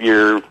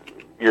 you're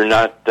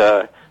not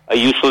a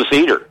useless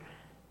eater.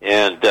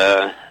 And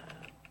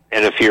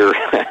if you're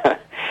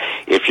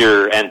if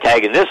you're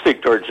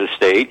antagonistic towards the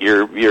state,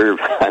 you're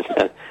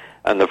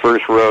on the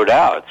first road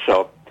out.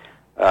 So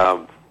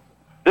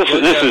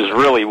this is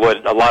really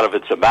what a lot of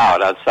it's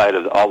about, outside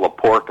of all the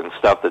pork and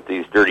stuff that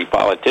these dirty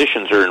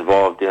politicians are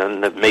involved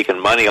in,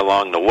 making money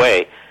along the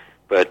way.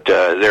 But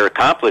they're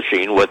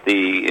accomplishing what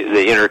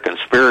the inner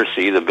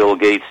conspiracy, the Bill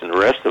Gates and the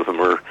rest of them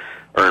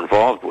are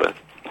involved with.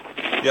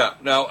 Yeah.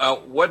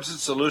 Now, what's the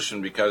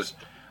solution? Because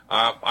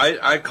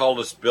I call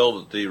this bill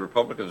that the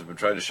Republicans have been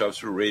trying to shove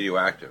through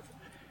radioactive.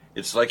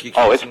 It's like you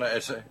can't.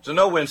 It's a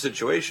no-win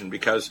situation,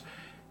 because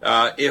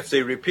if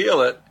they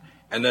repeal it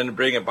and then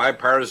bring a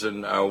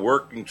bipartisan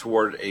working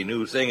toward a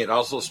new thing, it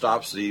also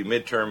stops the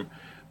midterm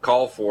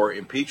call for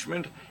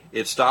impeachment.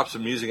 It stops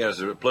them using it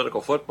as a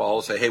political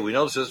football to say, hey, we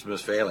know the system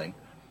is failing,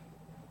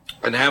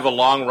 and have a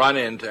long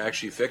run-in to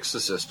actually fix the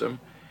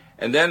system.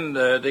 And then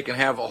they can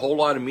have a whole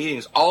lot of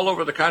meetings all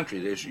over the country.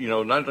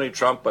 Not only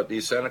Trump, but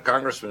these Senate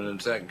congressmen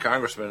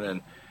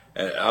and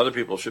other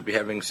people should be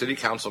having city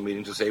council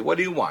meetings to say, what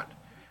do you want?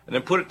 And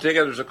then put it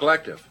together as a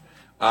collective.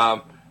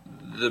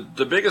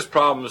 the biggest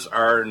problems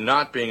are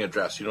not being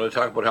addressed. They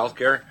talk about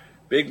healthcare,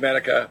 big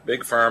Medica,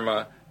 big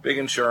pharma, big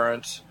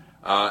insurance,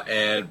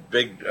 and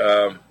big,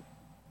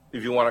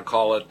 if you want to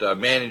call it,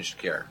 managed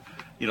care.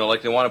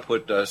 Like they want to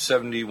put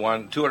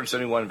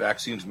 271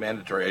 vaccines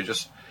mandatory.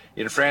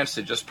 In France,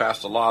 they just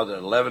passed a law that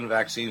 11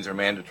 vaccines are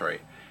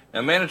mandatory.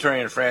 Now,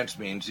 mandatory in France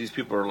means these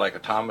people are like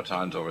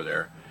automatons over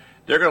there.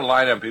 They're going to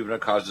line up people that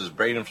causes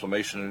brain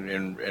inflammation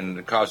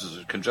and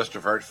causes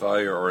congestive heart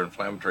failure or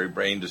inflammatory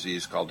brain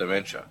disease called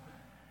dementia.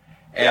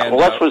 And,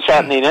 that's what's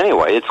happening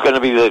anyway. It's going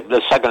to be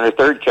the second or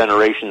third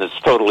generation that's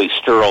totally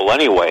sterile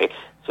anyway,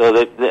 so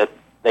that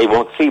they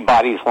won't see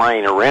bodies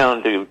lying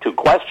around to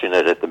question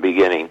it at the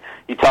beginning.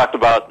 You talked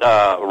about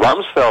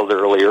Rumsfeld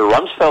earlier.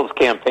 Rumsfeld's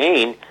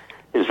campaign,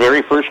 his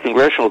very first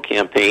congressional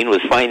campaign,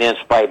 was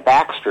financed by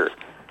Baxter.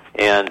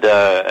 And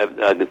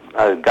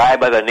a guy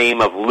by the name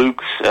of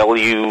Luke's,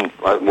 L-U,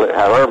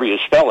 however you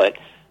spell it,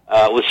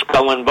 was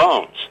Skull and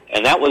Bones.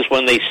 And that was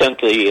when they sent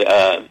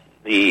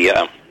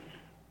the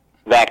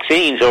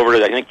vaccines over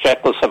to, I think,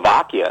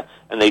 Czechoslovakia,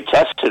 and they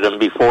tested them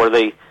before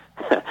they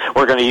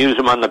were going to use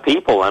them on the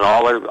people. And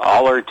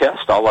all their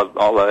tests, all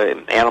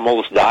the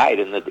animals died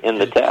in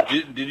the test.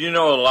 Did you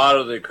know a lot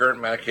of the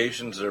current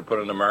medications that are put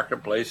in the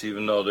marketplace,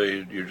 even though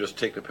you just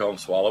take the pill and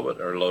swallow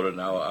it, are loaded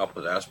now up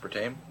with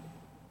aspartame?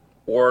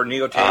 Or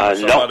neotame,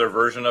 some other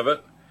version of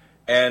it.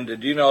 And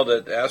did you know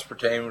that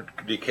aspartame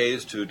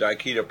decays to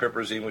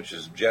diketopiperazine, which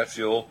is jet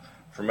fuel,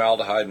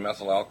 formaldehyde, and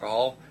methyl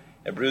alcohol?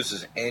 It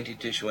produces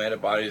anti-tissue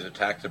antibodies,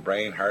 attack the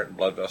brain, heart, and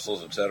blood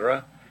vessels,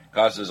 etc.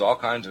 Causes all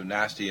kinds of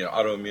nasty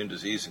autoimmune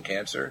disease and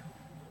cancer.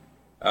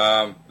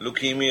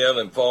 Leukemia,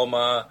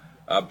 lymphoma,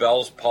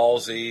 Bell's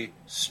palsy,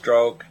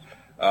 stroke,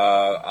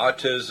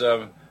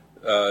 autism.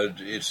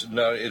 It's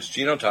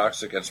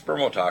genotoxic and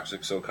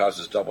spermotoxic, so it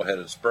causes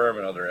double-headed sperm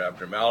and other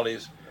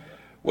abnormalities.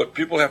 What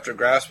people have to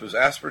grasp is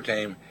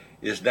aspartame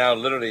is now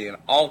literally in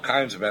all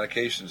kinds of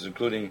medications,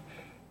 including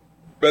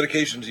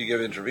medications you give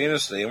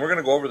intravenously. And we're going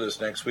to go over this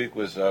next week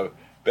with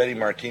Betty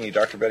Martini.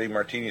 Dr. Betty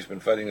Martini has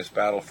been fighting this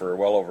battle for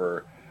well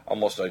over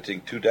almost, I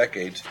think, 2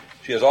 decades.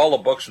 She has all the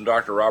books from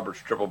Dr. Roberts,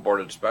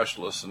 triple-boarded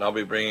specialists, and I'll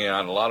be bringing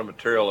on a lot of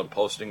material and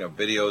posting of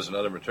videos and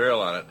other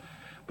material on it.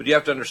 But you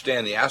have to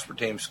understand the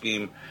aspartame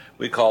scheme,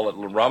 we call it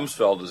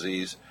Rumsfeld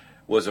disease,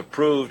 was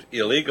approved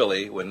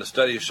illegally when the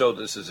studies showed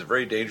this is a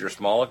very dangerous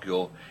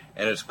molecule,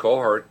 and its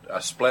cohort,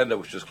 Splenda,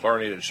 which is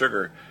chlorinated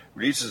sugar,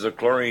 releases a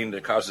chlorine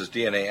that causes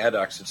DNA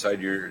adducts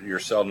inside your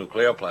cell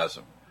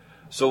nucleoplasm.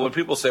 So when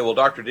people say, well,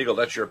 Dr. Deagle,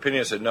 that's your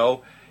opinion, I said,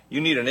 no,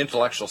 you need an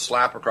intellectual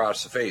slap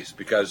across the face,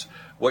 because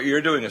what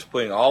you're doing is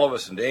putting all of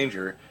us in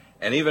danger,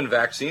 and even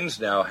vaccines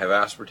now have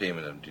aspartame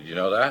in them. Did you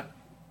know that?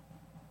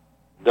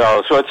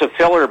 No, so it's a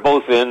filler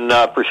both in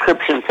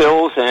prescription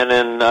pills and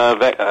in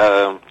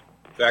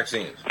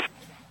vaccines.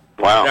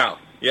 Wow.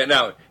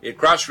 Now it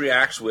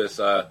cross-reacts with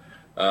MSG,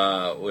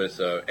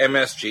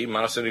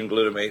 monosodium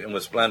glutamate, and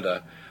with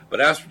Splenda, but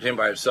aspartame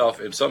by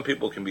itself, in some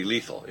people, can be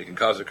lethal. It can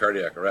cause a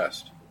cardiac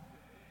arrest.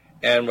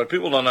 And what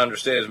people don't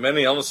understand is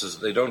many illnesses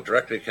that they don't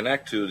directly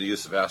connect to the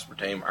use of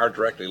aspartame are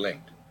directly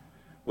linked,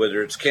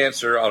 whether it's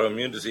cancer,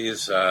 autoimmune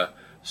disease,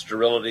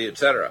 sterility,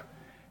 etc.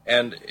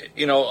 And,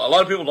 a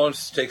lot of people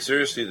don't take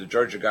seriously the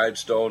Georgia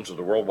Guidestones or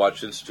the World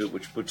Watch Institute,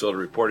 which puts out a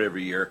report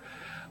every year.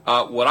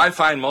 What I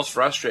find most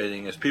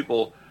frustrating is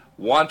people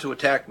want to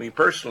attack me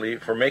personally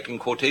for making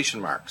quotation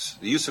marks.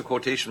 The use of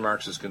quotation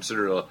marks is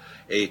considered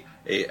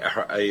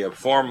a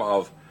form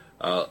of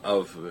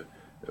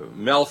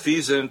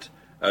malfeasant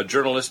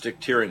journalistic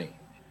tyranny.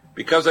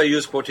 Because I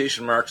use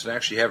quotation marks and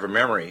actually have a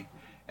memory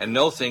and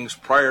know things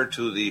prior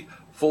to the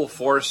full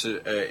force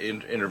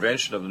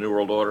intervention of the New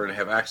World Order, and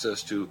have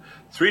access to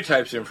 3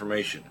 types of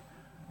information: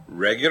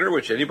 regular,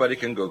 which anybody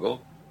can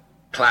Google;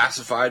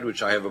 classified,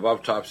 which I have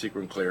above top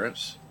secret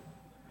clearance;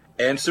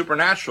 and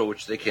supernatural,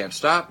 which they can't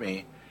stop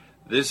me.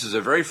 This is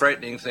a very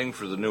frightening thing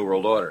for the New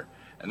World Order.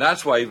 And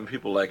that's why even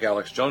people like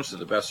Alex Jones did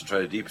the best to try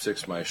to deep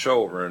six my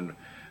show over in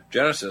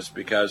Genesis,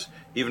 because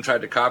he even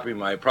tried to copy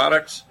my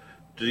products,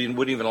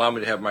 wouldn't even allow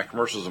me to have my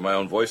commercials in my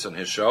own voice on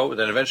his show,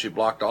 then eventually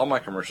blocked all my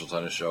commercials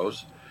on his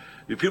shows.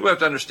 People have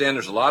to understand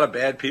there's a lot of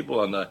bad people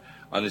on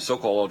the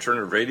so-called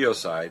alternative radio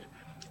side,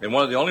 and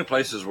one of the only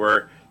places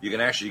where you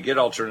can actually get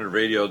alternative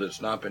radio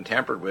that's not been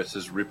tampered with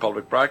is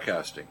Republic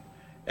Broadcasting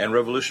and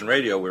Revolution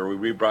Radio, where we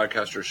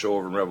rebroadcast our show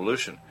over in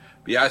Revolution.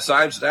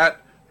 Besides that,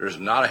 there's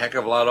not a heck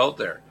of a lot out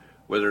there.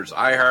 Whether it's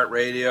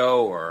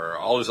iHeartRadio or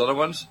all these other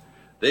ones,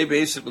 they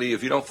basically,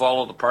 if you don't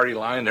follow the party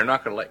line, they're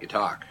not going to let you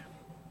talk.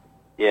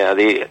 Yeah,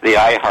 the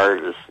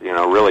iHeart is,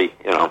 really,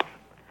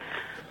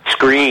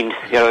 screened.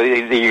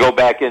 You go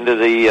back into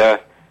the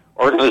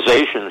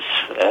organizations,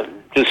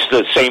 just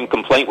the same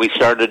complaint I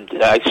started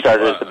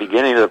at the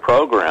beginning of the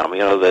program.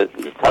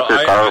 The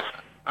Tucker Carlson,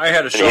 I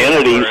had a show.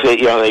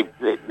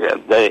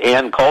 The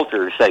Ann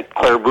Coulters, that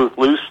Claire Booth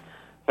Luce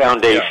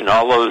Foundation,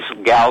 all those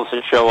gals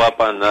that show up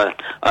on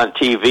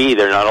TV,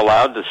 they're not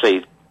allowed to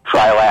say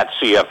Trilat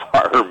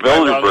CFR or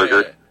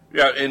Bilderberger.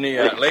 Yeah, in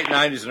the late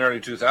 90s and early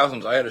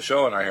 2000s, I had a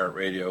show on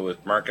iHeartRadio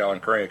with Mark Allen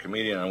Curry, a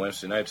comedian, on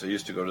Wednesday nights. I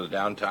used to go to the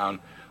downtown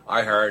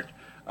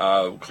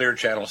iHeart, Clear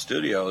Channel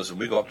Studios, and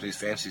we go up to these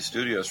fancy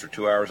studios for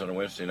 2 hours on a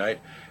Wednesday night,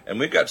 and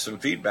we got some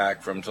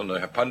feedback from some of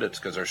the pundits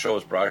because our show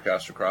is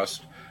broadcast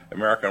across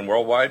America and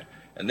worldwide,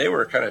 and they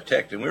were kind of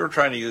ticked, and we were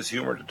trying to use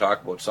humor to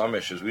talk about some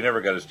issues. We never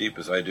got as deep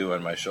as I do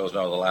on my shows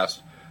now the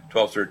last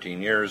 12,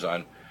 13 years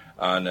on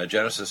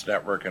Genesis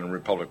Network and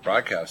Republic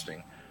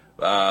Broadcasting.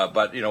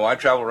 But, you know, I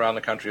traveled around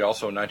the country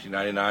also in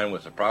 1999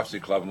 with the Prophecy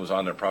Club and was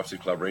on their Prophecy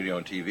Club radio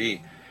and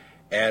TV.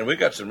 And we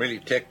got some really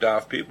ticked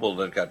off people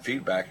that got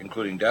feedback,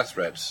 including death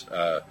threats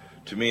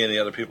to me and the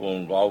other people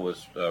involved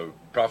with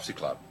Prophecy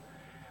Club.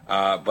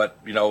 But,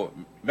 you know,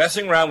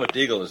 messing around with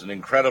Deagle is an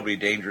incredibly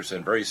dangerous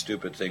and very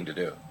stupid thing to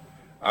do.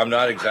 I'm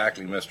not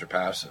exactly Mr.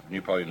 Passive, and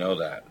you probably know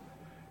that.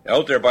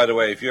 Out there, by the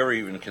way, if you ever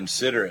even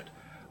consider it,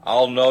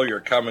 I'll know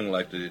you're coming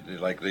like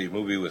the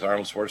movie with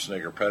Arnold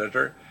Schwarzenegger,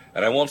 Predator,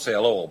 and I won't say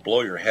hello, I'll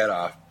blow your head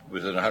off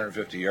within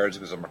 150 yards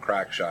because I'm a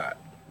crack shot.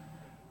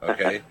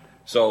 Okay?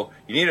 So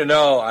you need to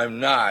know I'm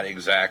not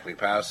exactly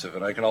passive,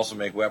 and I can also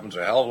make weapons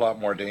a hell of a lot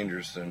more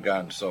dangerous than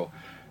guns. So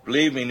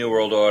believe me, New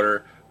World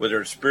Order, whether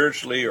it's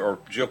spiritually or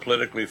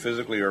geopolitically,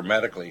 physically, or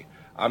medically,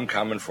 I'm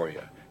coming for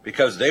you.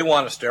 Because they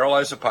want to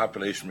sterilize the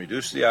population,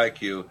 reduce the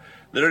IQ.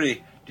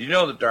 Literally, do you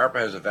know that DARPA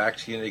has a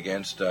vaccine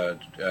against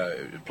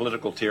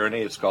political tyranny?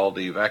 It's called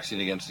the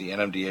vaccine against the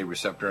NMDA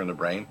receptor in the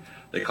brain.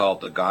 They call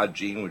it the God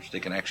gene, which they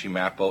can actually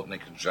map out, and they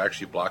can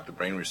actually block the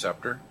brain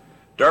receptor.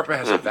 DARPA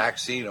has a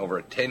vaccine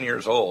over 10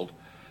 years old.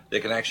 They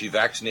can actually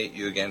vaccinate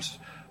you against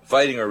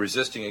fighting or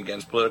resisting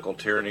against political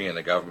tyranny in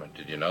the government.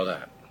 Did you know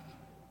that?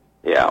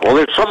 Yeah, well,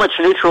 there's so much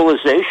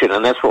neutralization,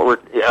 and that's what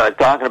we're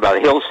talking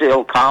about.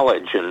 Hillsdale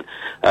College and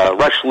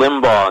Rush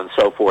Limbaugh and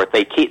so forth.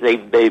 They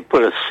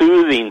put a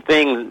soothing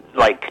thing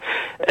like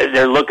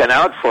they're looking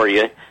out for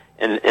you,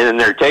 and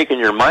they're taking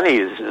your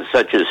money,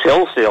 such as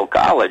Hillsdale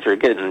College. Are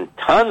getting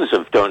tons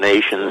of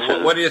donations.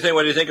 Well, what do you think?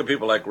 What do you think of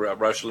people like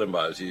Rush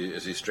Limbaugh?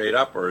 Is he straight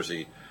up, or is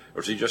he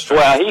just?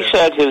 Well, he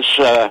said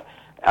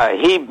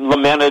he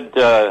lamented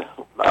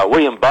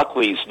William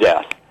Buckley's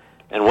death.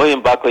 And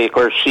William Buckley, of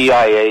course,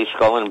 CIA,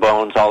 Skull and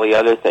Bones, all the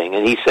other thing.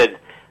 And he said,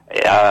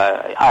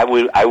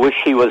 I wish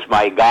he was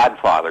my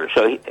godfather.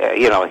 So,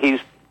 he's...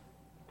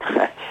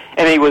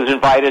 and he was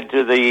invited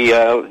to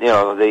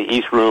the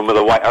East Room of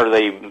the White... or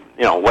the,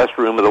 West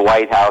Room of the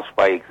White House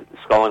by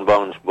Skull and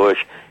Bones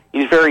Bush.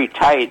 He's very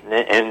tight.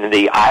 And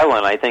the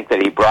island, I think,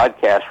 that he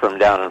broadcast from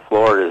down in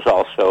Florida is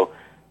also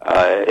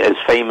as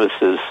famous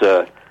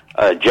as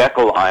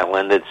Jekyll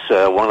Island. It's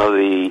one of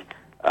the...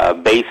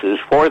 bases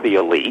for the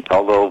elite.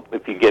 Although,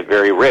 if you get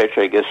very rich,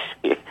 I guess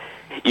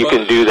you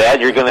can do that.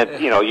 You're gonna,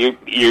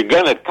 you're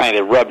gonna kind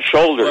of rub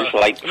shoulders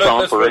like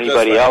Trump or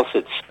anybody else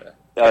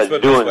that's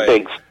doing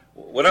things.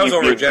 When I was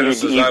over at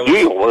Genesis, you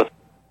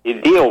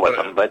deal with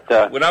them.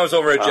 But when I was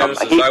over at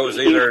Genesis, I was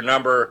either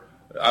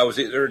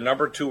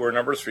number 2 or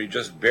number 3,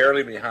 just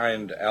barely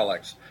behind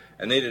Alex.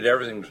 And they did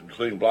everything,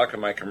 including blocking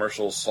my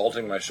commercials,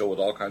 salting my show with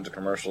all kinds of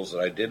commercials that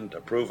I didn't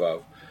approve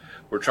of.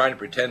 We're trying to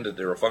pretend that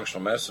they were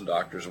functional medicine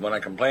doctors. And when I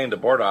complained, the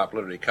board op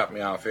literally cut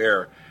me off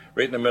air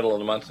right in the middle of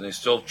the month, and they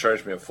still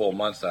charged me a full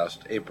month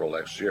last April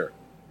next year.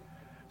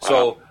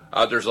 So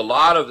there's a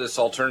lot of this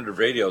alternative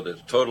radio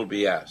that's total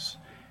BS.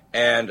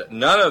 And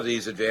none of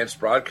these advanced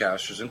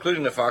broadcasters,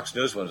 including the Fox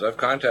News ones, I've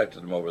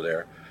contacted them over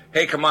there.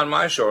 Hey, come on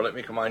my show, or let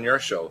me come on your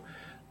show.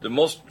 The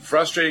most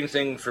frustrating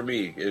thing for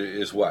me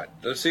is what?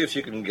 Let's see if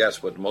you can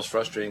guess what the most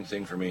frustrating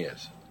thing for me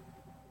is.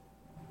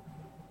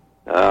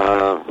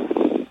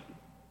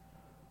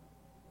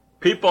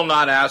 People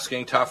not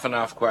asking tough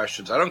enough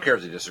questions. I don't care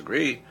if they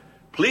disagree.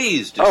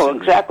 Please disagree. Oh,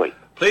 exactly.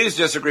 Please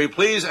disagree.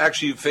 Please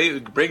actually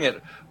bring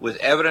it with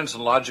evidence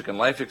and logic and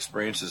life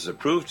experiences that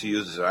prove to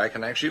you that I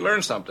can actually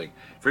learn something.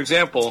 For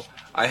example,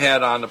 I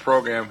had on the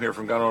program here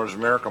from Gun Owners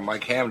America,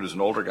 Mike Hammond, who's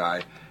an older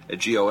guy at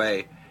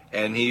GOA,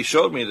 and he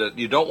showed me that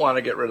you don't want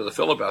to get rid of the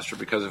filibuster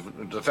because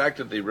of the fact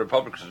that the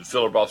Republicans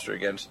filibuster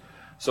against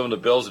some of the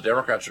bills the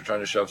Democrats are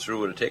trying to shove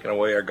through would have taken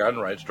away our gun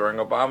rights during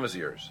Obama's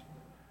years.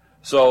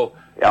 So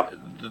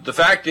the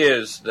fact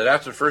is that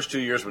after the first 2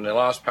 years when they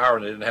lost power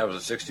and they didn't have the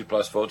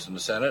 60-plus votes in the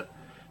Senate,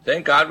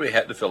 thank God we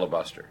had the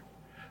filibuster.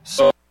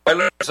 So I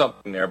learned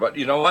something there. But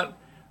you know what?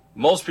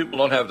 Most people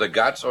don't have the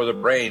guts or the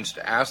brains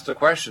to ask the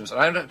questions.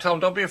 And I tell them,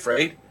 don't be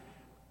afraid.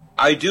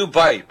 I do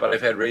bite, but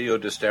I've had radio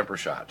distemper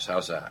shots.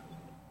 How's that?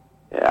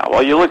 Yeah,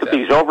 well, you look at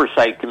these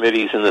oversight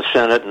committees in the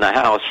Senate and the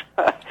House,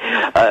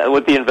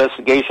 what the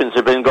investigations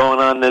have been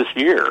going on this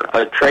year.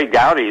 Trey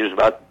Gowdy is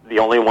about the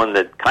only one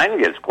that kind of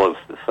gets close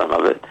to some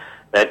of it.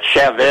 That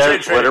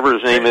Chavez, whatever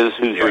his name is,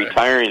 who's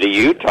retiring to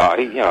Utah,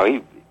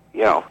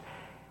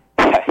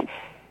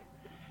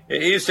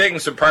 he's taking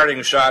some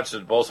parting shots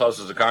at both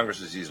houses of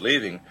Congress as he's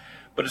leaving,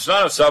 but it's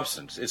not of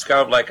substance. It's kind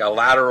of like a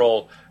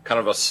lateral, kind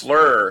of a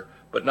slur,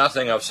 but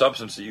nothing of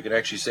substance that you can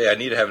actually say, I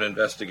need to have an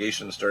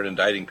investigation and start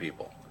indicting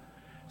people.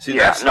 See,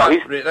 that's not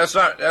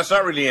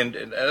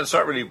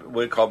really what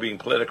we call being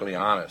politically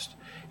honest.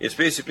 It's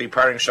basically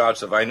parting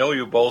shots of, I know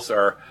you both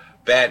are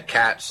bad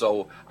cats,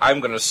 so I'm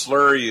going to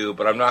slur you,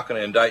 but I'm not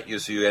going to indict you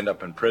so you end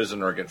up in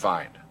prison or get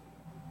fined.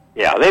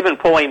 Yeah, they've been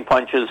pulling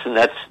punches, and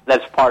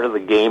that's part of the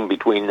game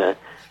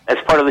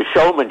that's part of the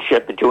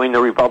showmanship between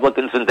the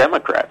Republicans and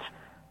Democrats.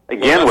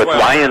 Again, with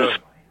Lyons.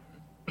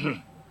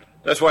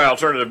 That's why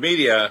alternative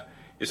media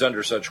is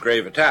under such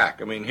grave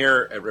attack. I mean,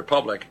 here at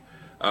Republic,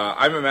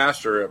 I'm a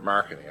master at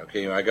marketing.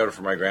 Okay, I got it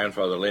from my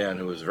grandfather, Leon,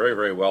 who was very,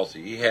 very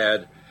wealthy. He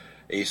had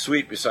a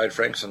suite beside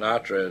Frank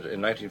Sinatra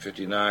in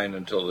 1959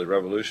 until the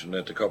revolution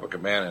at the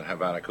Copacabana in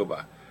Havana,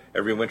 Cuba.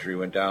 Every winter he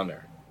went down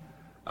there.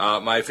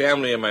 My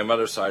family on my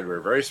mother's side were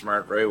very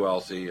smart, very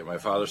wealthy. On my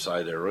father's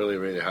side, they're really,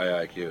 really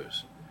high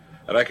IQs.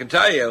 And I can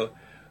tell you,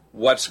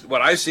 what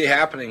I see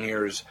happening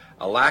here is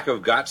a lack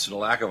of guts and a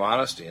lack of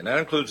honesty, and that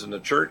includes in the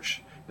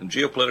church, in the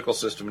geopolitical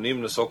system, and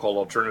even the so-called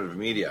alternative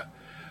media.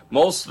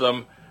 Most of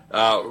them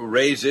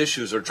raise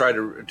issues or try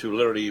to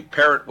literally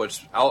parrot what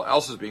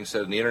else is being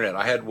said on the internet.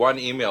 I had one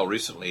email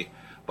recently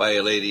by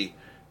a lady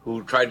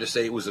who tried to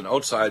say it was an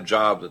outside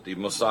job that the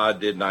Mossad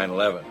did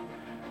 9/11.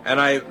 And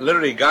I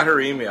literally got her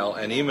email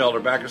and emailed her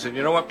back and said,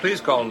 you know what,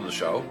 please call into the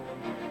show.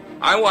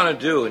 I want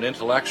to do an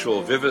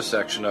intellectual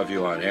vivisection of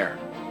you on air.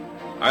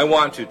 I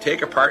want to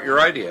take apart your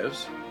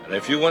ideas, and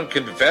if you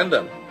can defend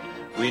them.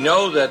 We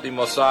know that the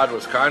Mossad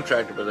was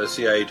contracted by the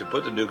CIA to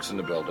put the nukes in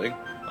the building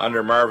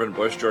under Marvin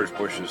Bush, George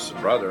Bush's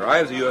brother. I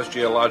have the U.S.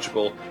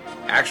 geological,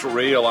 actual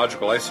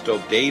radiological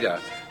isotope data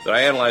that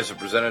I analyzed and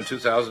presented in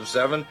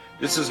 2007.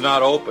 This is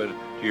not open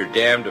to your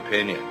damned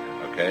opinion,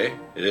 okay?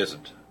 It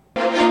isn't.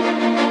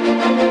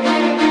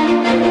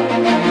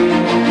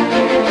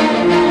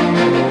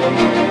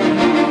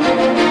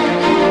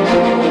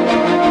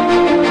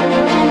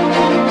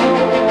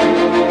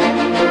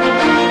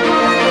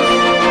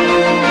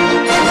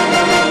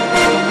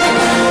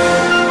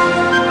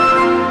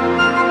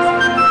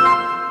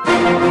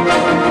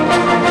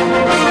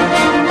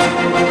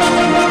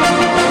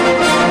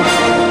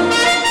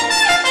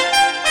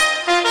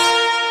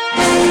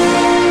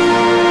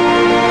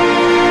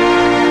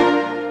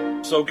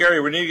 So,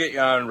 Gary, we need to get you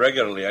on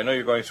regularly. I know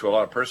you're going through a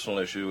lot of personal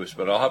issues,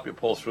 but I'll help you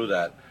pull through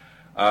that.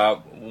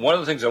 One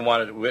of the things I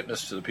wanted to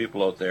witness to the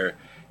people out there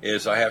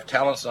is I have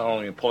talents not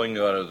only in pulling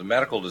you out of the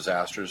medical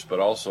disasters, but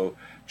also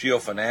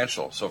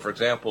geofinancial. So, for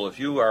example, if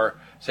you are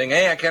saying,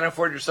 hey, I can't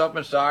afford your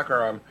supplement stock,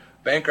 or I'm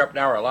bankrupt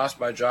now, or I lost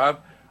my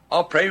job,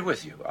 I'll pray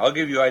with you. I'll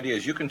give you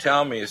ideas. You can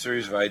tell me a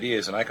series of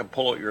ideas, and I can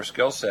pull out your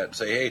skill set and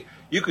say, hey,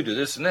 you could do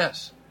this and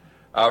this.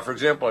 For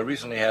example, I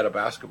recently had a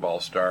basketball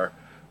star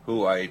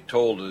who I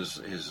told his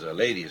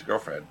lady, his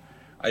girlfriend,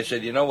 I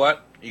said, you know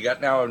what, you got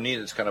now a knee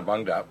that's kind of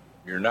bunged up.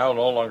 You're now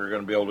no longer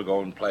going to be able to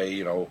go and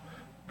play,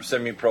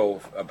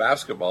 semi-pro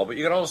basketball, but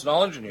you got all this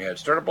knowledge in your head.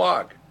 Start a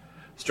blog.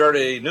 Start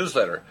a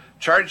newsletter.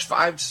 Charge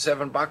 $5 to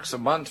 $7 a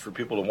month for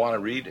people who want to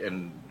read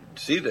and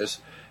see this,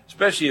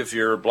 especially if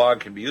your blog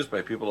can be used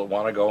by people that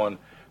want to go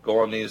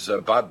on these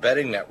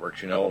betting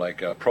networks,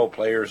 like pro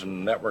players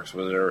and networks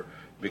where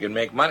we can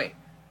make money.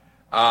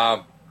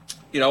 I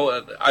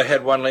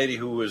had one lady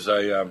who was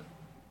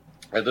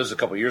this was a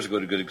couple of years ago,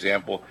 a good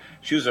example.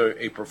 She was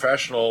a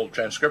professional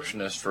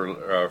transcriptionist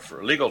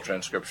for legal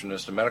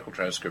transcriptionist, a medical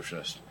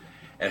transcriptionist,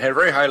 and had a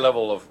very high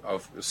level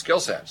of skill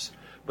sets.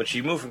 But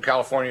she moved from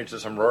California to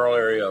some rural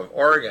area of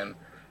Oregon,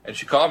 and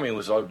she called me and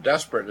was so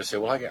desperate to say,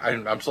 well,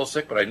 I'm so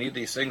sick, but I need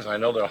these things, and I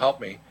know they'll help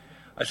me.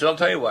 I said, I'll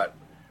tell you what,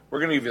 we're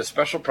going to give you a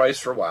special price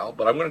for a while,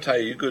 but I'm going to tell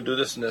you, you could do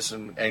this and this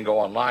and go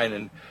online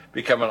and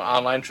become an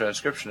online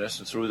transcriptionist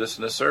and through this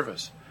and this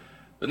service.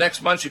 The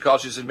next month she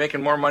called, she said,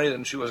 making more money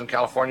than she was in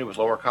California with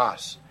lower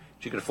costs.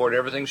 She could afford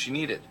everything she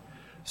needed.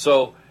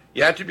 So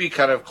you have to be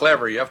kind of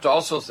clever. You have to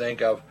also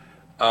think of,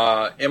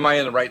 am I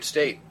in the right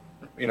state?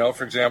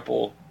 For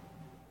example,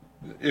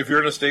 if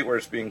you're in a state where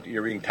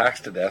you're being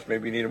taxed to death,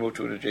 maybe you need to move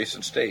to an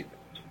adjacent state.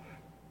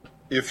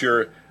 If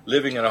you're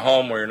living in a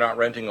home where you're not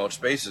renting out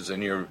spaces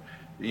and you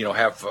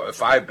have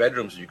 5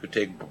 bedrooms you could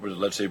take,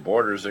 let's say,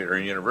 boarders or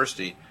in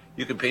university,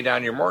 you can pay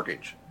down your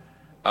mortgage.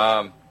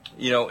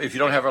 If you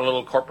don't have a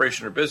little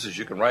corporation or business,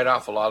 you can write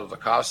off a lot of the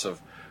costs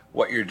of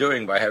what you're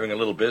doing by having a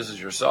little business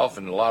yourself,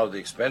 and a lot of the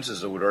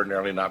expenses that would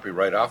ordinarily not be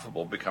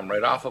write-offable become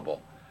write-offable.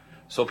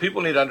 So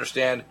people need to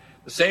understand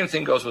the same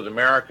thing goes with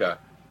America.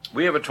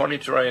 We have a $20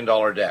 trillion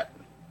debt.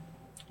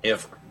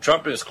 If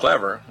Trump is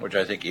clever, which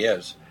I think he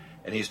is,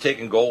 and he's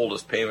taking gold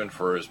as payment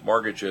for his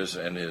mortgages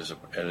and his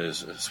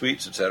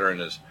suites, et cetera,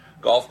 and his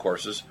golf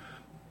courses,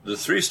 the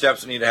 3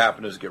 steps that need to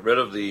happen is get rid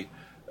of the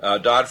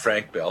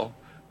Dodd-Frank bill,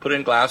 put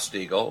in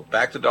Glass-Steagall,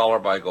 back the dollar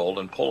by gold,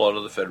 and pull out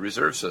of the Fed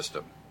Reserve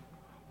System.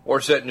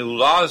 Or set new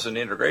laws in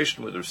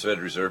integration with the Fed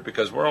Reserve,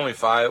 because we're only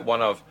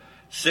one of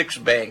 6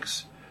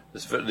 banks,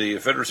 the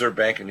Fed Reserve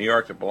Bank in New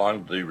York, that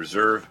belong to the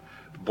Reserve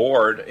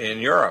Board in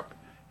Europe,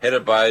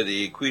 headed by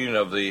the Queen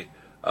of the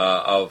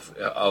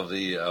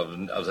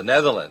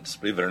Netherlands,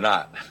 believe it or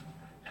not.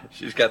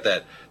 She's got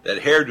that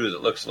hairdo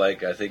that looks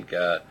like, I think,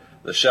 the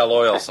Shell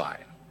Oil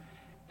sign.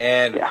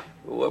 And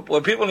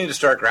what people need to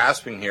start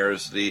grasping here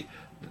is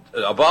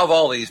above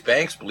all these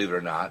banks, believe it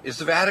or not, is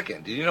the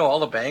Vatican. Did you know all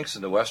the banks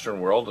in the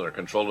Western world that are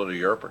controlled out of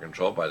Europe are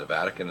controlled by the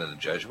Vatican and the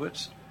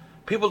Jesuits?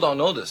 People don't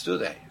know this, do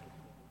they?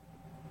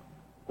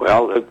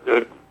 Well,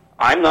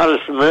 I'm not as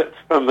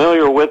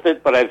familiar with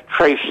it, but I've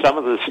traced some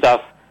of the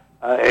stuff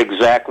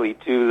exactly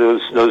to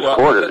those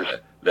quarters.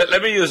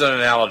 Let me use an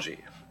analogy.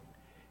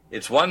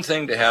 It's one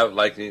thing to have,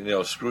 like,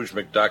 Scrooge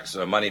McDuck's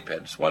money pit.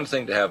 It's one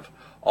thing to have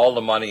all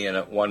the money in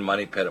one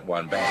money pit at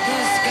one bank.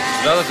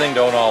 It's another thing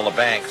to own all the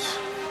banks.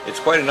 It's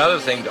quite another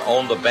thing to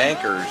own the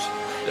bankers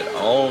that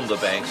own the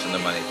banks and the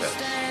money pits.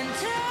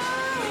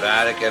 The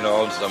Vatican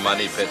owns the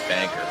money pit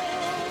bankers.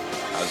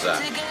 How's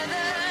that?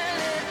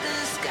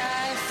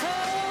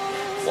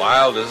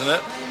 Wild, isn't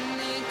it?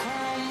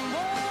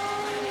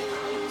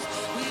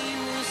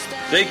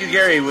 Thank you,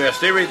 Gary.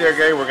 Stay right there,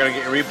 Gary. We're going to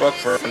get you rebooked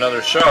for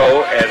another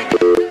show.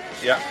 And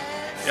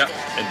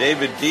and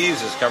David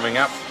Dees is coming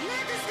up.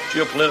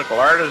 Geopolitical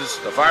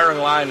artist, the firing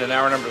line in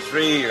hour number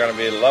 3. You're going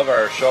to love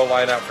our show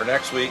lineup for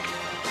next week.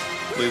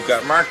 We've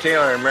got Mark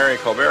Taylor and Mary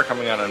Colbert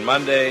coming on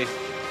Monday.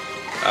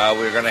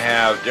 We're going to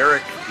have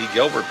Derek E.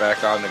 Gilbert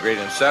back on The Great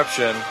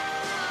Inception.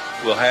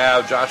 We'll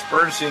have Josh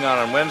Bernstein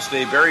on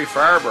Wednesday, Barry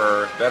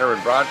Farber,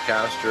 veteran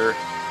broadcaster,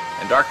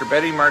 and Dr.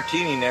 Betty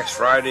Martini next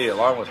Friday,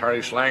 along with Harley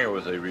Schlanger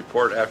with a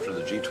report after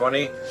the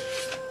G20.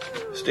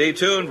 Stay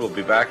tuned. We'll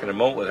be back in a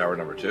moment with hour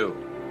number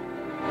 2.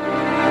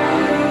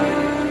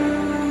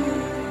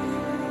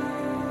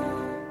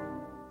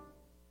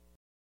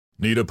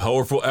 Need a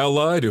powerful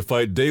ally to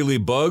fight daily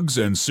bugs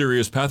and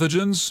serious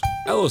pathogens?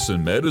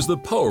 Allicin Med is the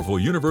powerful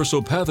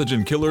universal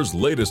pathogen killer's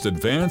latest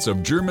advance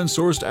of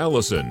German-sourced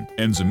allicin,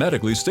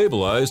 enzymatically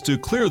stabilized to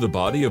clear the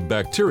body of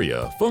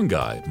bacteria,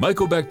 fungi,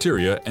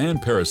 mycobacteria,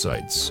 and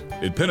parasites.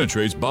 It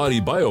penetrates body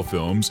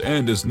biofilms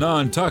and is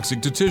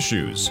non-toxic to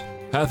tissues.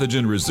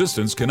 Pathogen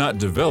resistance cannot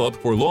develop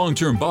for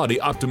long-term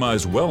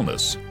body-optimized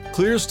wellness.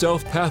 Clear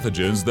stealth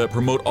pathogens that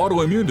promote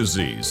autoimmune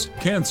disease,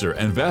 cancer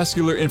and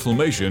vascular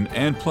inflammation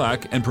and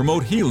plaque and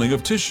promote healing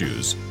of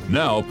tissues.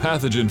 Now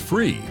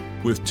pathogen-free.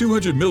 With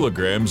 200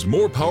 milligrams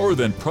more power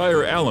than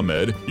prior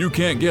Alamed, you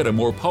can't get a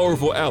more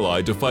powerful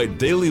ally to fight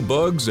daily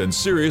bugs and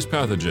serious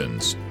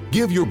pathogens.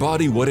 Give your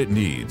body what it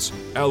needs.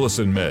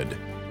 Allicin Med.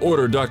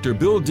 Order Dr.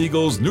 Bill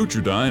Deagle's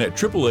Nutridyne at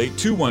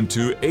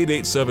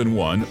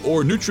 888-212-8871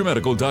 or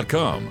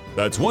NutriMedical.com.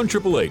 That's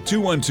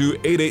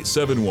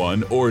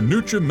 1-888-212-8871 or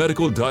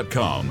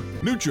NutriMedical.com.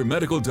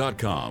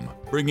 NutriMedical.com,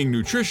 bringing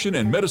nutrition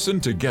and medicine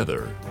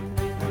together.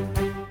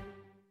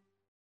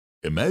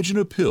 Imagine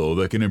a pill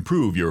that can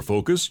improve your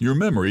focus, your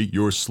memory,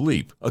 your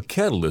sleep, a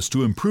catalyst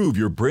to improve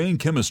your brain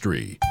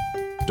chemistry.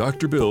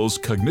 Dr. Bill's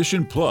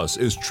Cognition Plus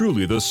is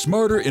truly the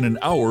smarter in an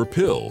hour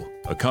pill.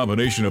 A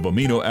combination of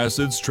amino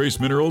acids, trace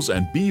minerals,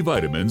 and B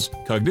vitamins,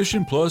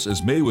 Cognition Plus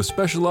is made with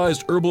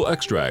specialized herbal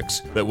extracts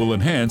that will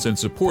enhance and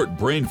support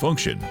brain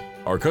function.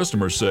 Our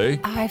customers say,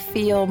 I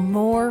feel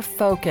more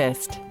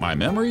focused. My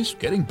memory's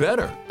getting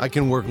better. I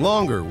can work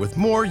longer with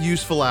more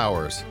useful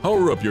hours.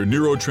 Power up your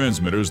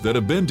neurotransmitters that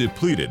have been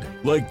depleted,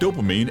 like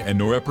dopamine and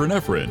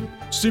norepinephrine.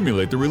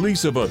 Stimulate the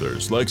release of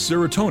others, like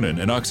serotonin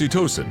and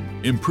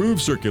oxytocin.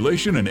 Improve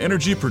circulation and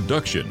energy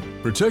production.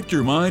 Protect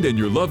your mind and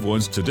your loved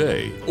ones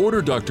today.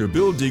 Order Dr.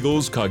 Bill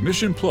Deagle's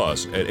Cognition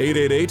Plus at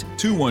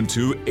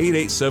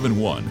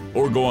 888-212-8871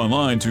 or go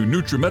online to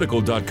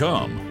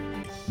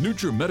NutriMedical.com.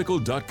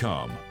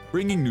 NutriMedical.com,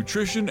 bringing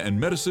nutrition and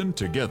medicine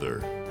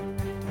together.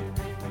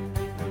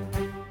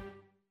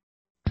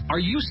 Are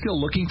you still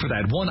looking for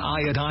that one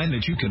iodine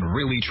that you can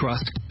really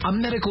trust? A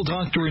medical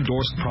doctor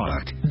endorsed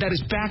product that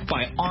is backed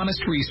by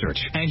honest research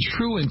and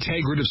true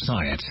integrative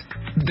science.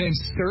 Then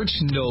search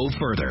no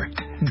further.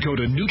 Go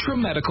to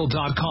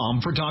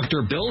NutriMedical.com for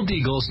Dr. Bill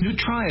Deagle's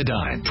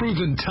Nutriodine,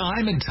 proven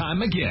time and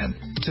time again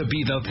to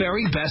be the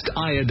very best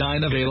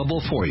iodine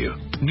available for you.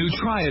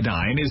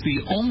 Nutriodine is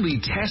the only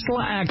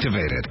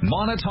Tesla-activated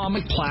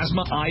monatomic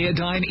plasma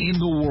iodine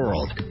in the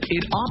world.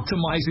 It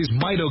optimizes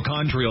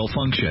mitochondrial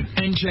function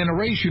and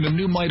generation of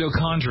new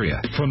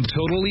mitochondria, from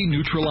totally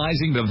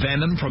neutralizing the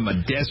venom from a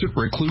desert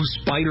recluse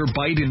spider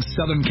bite in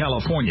Southern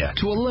California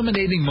to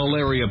eliminating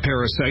malaria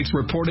parasites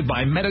reported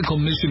by medical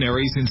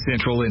missionaries in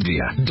Central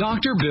India.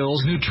 Dr.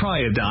 Bill's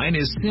Nutriodine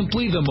is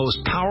simply the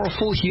most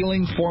powerful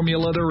healing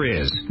formula there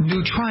is.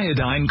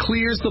 Nutriodine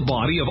clears the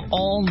body of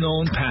all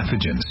known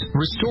pathogens,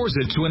 restores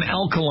it to an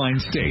alkaline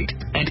state,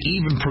 and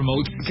even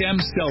promotes stem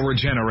cell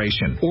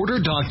regeneration.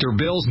 Order Dr.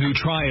 Bill's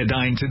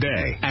Nutriodine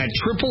today at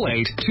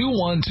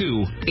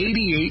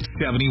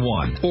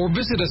 888-212-8871 or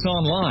visit us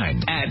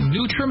online at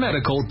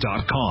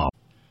NutriMedical.com.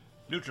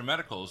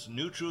 NutriMedical's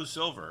Nutru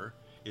Silver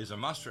is a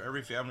must for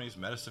every family's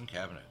medicine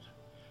cabinet.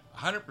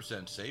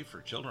 100% safe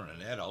for children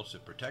and adults,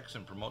 it protects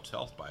and promotes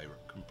health by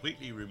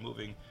completely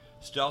removing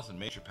stealth and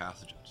major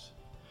pathogens.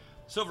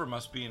 Silver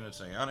must be in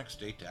its ionic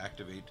state to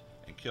activate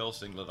and kill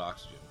singlet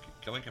oxygen,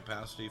 killing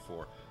capacity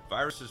for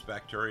viruses,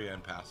 bacteria,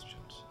 and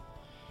pathogens.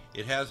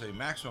 It has a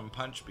maximum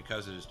punch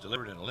because it is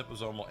delivered in a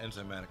liposomal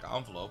enzymatic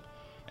envelope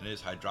and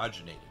is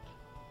hydrogenated.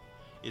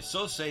 It's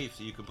so safe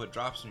that you can put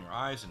drops in your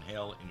eyes and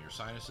inhale in your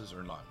sinuses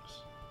or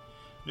lungs.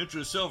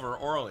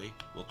 NutriSilver orally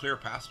will clear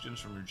pathogens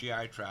from your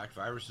GI tract,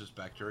 viruses,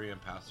 bacteria,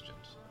 and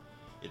pathogens.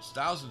 It's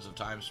thousands of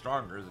times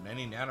stronger than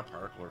any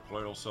nanoparticle or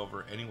colloidal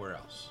silver anywhere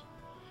else.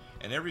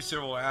 and every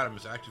cell atom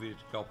is activated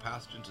to kill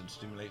pathogens and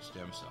stimulate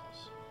stem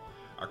cells.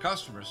 Our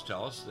customers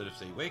tell us that if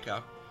they wake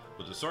up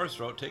with a sore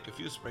throat, take a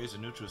few sprays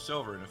of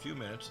NutriSilver in a few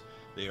minutes,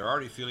 they are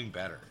already feeling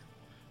better.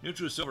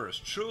 NutriSilver is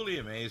truly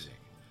amazing.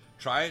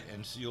 Try it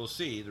and you'll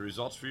see the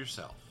results for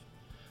yourself.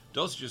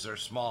 Dosages are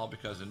small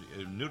because of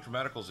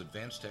NutriMedical's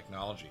advanced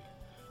technology,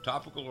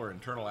 topical or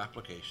internal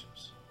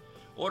applications.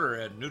 Order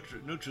at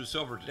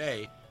NutriSilver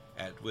today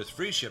with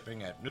free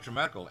shipping at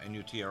NutriMedical,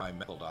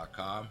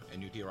 NutriMedical.com,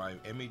 and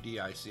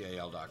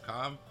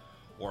NutriMedical.com,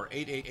 or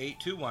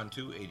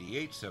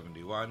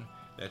 888-212-8871.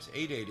 That's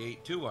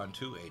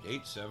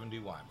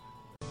 888-212-8871.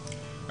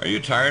 Are you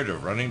tired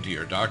of running to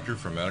your doctor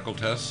for medical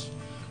tests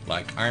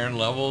like iron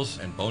levels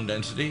and bone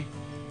density?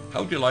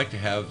 How would you like to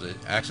have the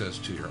access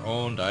to your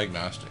own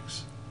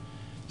diagnostics?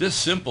 This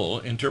simple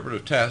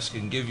interpretive test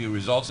can give you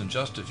results in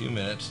just a few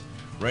minutes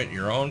right in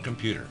your own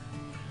computer.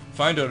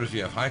 Find out if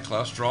you have high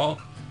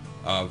cholesterol,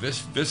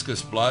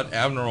 viscous blood,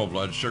 abnormal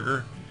blood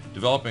sugar,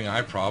 developing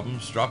eye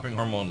problems, dropping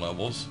hormone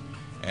levels,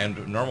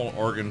 and normal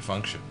organ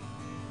function.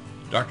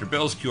 Dr.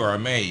 Bill's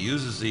QRMA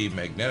uses the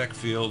magnetic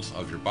fields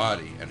of your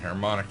body and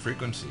harmonic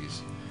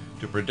frequencies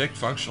to predict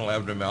functional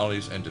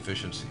abnormalities and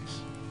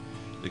deficiencies.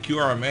 The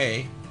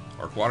QRMA,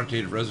 or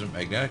Quantitative Resonant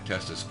Magnetic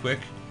Test, is quick,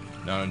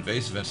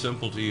 non-invasive, and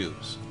simple to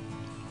use.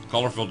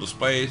 Colorful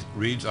display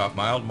reads off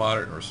mild,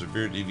 moderate, or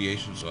severe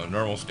deviations of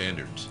normal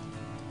standards.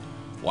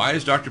 Why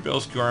is Dr.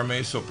 Bill's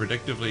QRMA so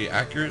predictively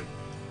accurate?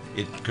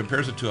 It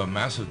compares it to a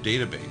massive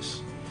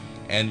database,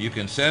 and you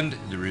can send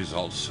the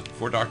results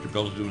for Dr.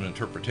 Bill to do an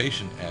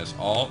interpretation, as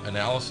all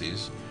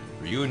analyses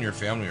for you and your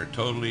family are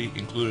totally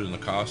included in the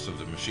cost of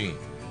the machine.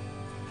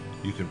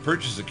 You can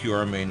purchase the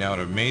QRMA now at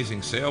an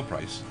amazing sale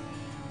price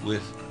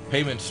with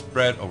payments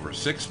spread over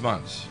 6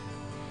 months.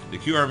 The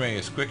QRMA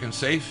is quick and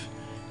safe.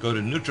 Go to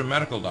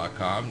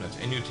NutriMedical.com, that's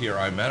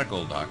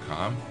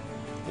NutriMedical.com,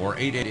 or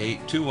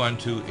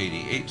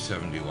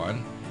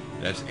 888-212-8871.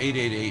 That's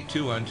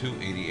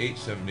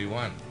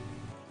 888-212-8871.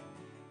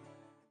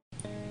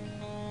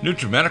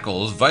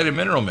 NutriMedical's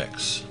Vitamineral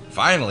Mix.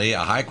 Finally, a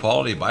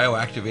high-quality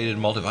bioactivated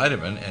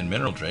multivitamin and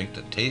mineral drink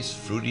that tastes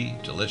fruity,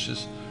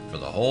 delicious for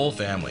the whole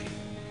family.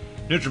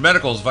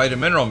 NutriMedical's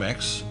Vitamineral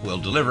Mix will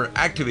deliver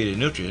activated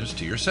nutrients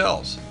to your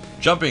cells,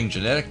 jumping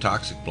genetic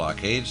toxic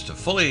blockades to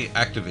fully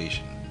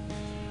activation.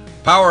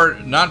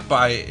 Powered not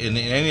by in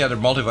any other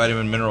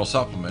multivitamin mineral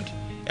supplement,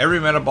 every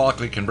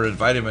metabolically converted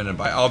vitamin and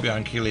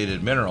bialbion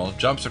chelated mineral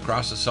jumps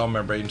across the cell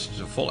membranes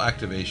to full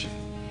activation.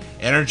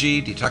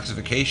 Energy,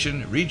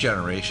 detoxification,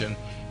 regeneration,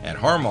 and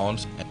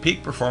hormones and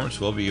peak performance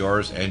will be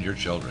yours and your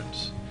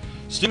children's.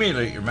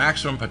 Stimulate your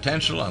maximum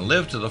potential and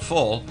live to the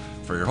full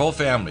for your whole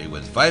family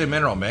with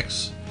Vitamineral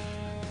Mix.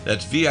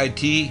 That's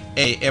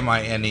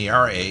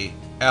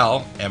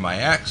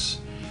VITAMINERAL-MIX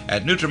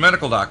at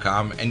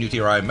NutriMedical.com and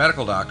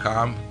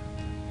NutriMedical.com,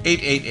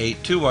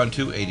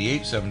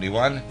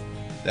 888-212-8871.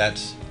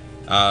 That's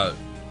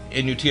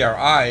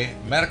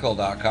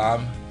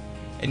NutriMedical.com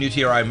and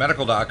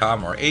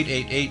NutriMedical.com, or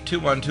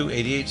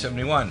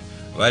 888-212-8871.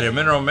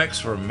 Vitamineral Mix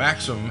for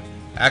maximum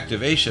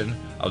activation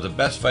of the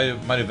best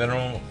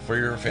multivitamin for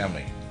your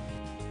family.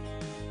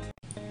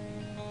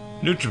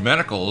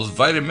 NutriMedical's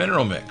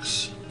Vitamineral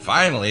Mix.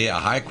 Finally, a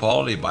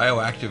high-quality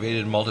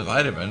bioactivated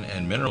multivitamin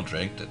and mineral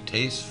drink that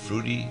tastes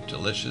fruity,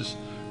 delicious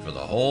for the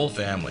whole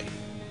family.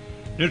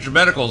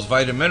 NutriMedical's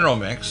Vitamineral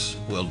Mix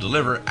will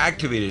deliver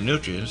activated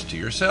nutrients to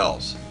your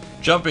cells,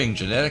 jumping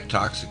genetic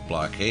toxic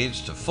blockades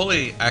to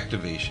fully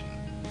activation.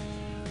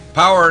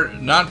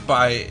 Powered not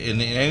by in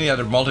any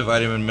other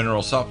multivitamin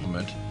mineral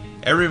supplement,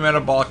 every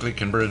metabolically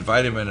converted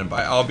vitamin and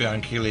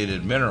bialbion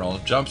chelated mineral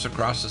jumps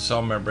across the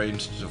cell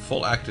membranes to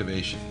full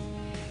activation.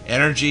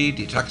 Energy,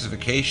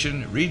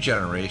 detoxification,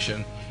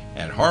 regeneration,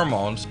 and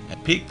hormones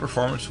and peak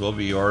performance will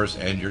be yours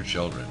and your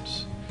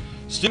children's.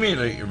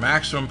 Stimulate your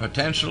maximum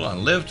potential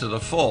and live to the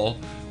full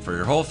for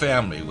your whole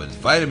family with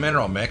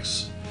Vitamineral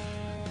Mix.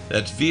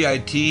 That's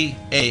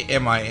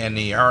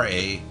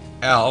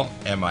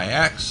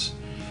VITAMINERAL-MIX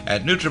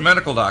at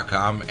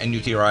NutriMedical.com and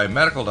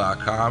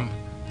NutriMedical.com,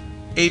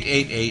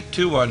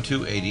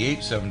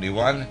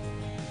 888-212-8871.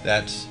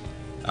 That's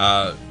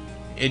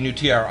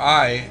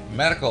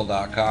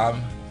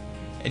NutriMedical.com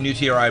and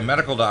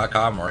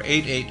NutriMedical.com, or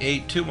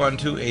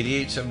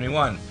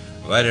 888-212-8871.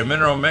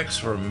 Vitamineral Mix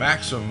for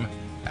maximum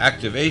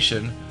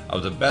activation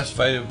of the best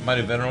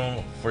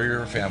multivitamin for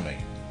your family.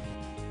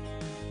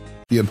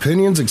 The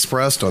opinions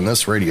expressed on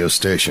this radio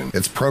station,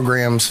 its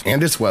programs,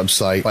 and its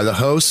website by the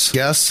hosts,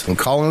 guests, and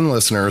call-in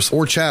listeners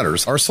or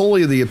chatters are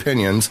solely the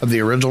opinions of the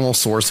original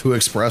source who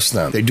expressed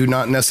them. They do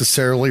not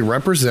necessarily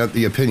represent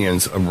the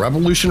opinions of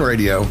Revolution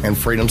Radio and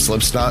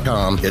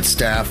FreedomSlips.com, its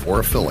staff,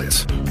 or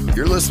affiliates.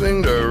 You're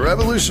listening to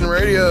Revolution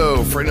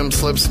Radio,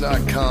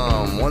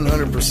 FreedomSlips.com,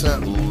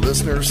 100%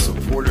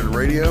 listener-supported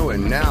radio,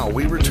 and now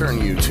we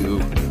return you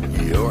to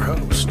your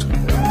host.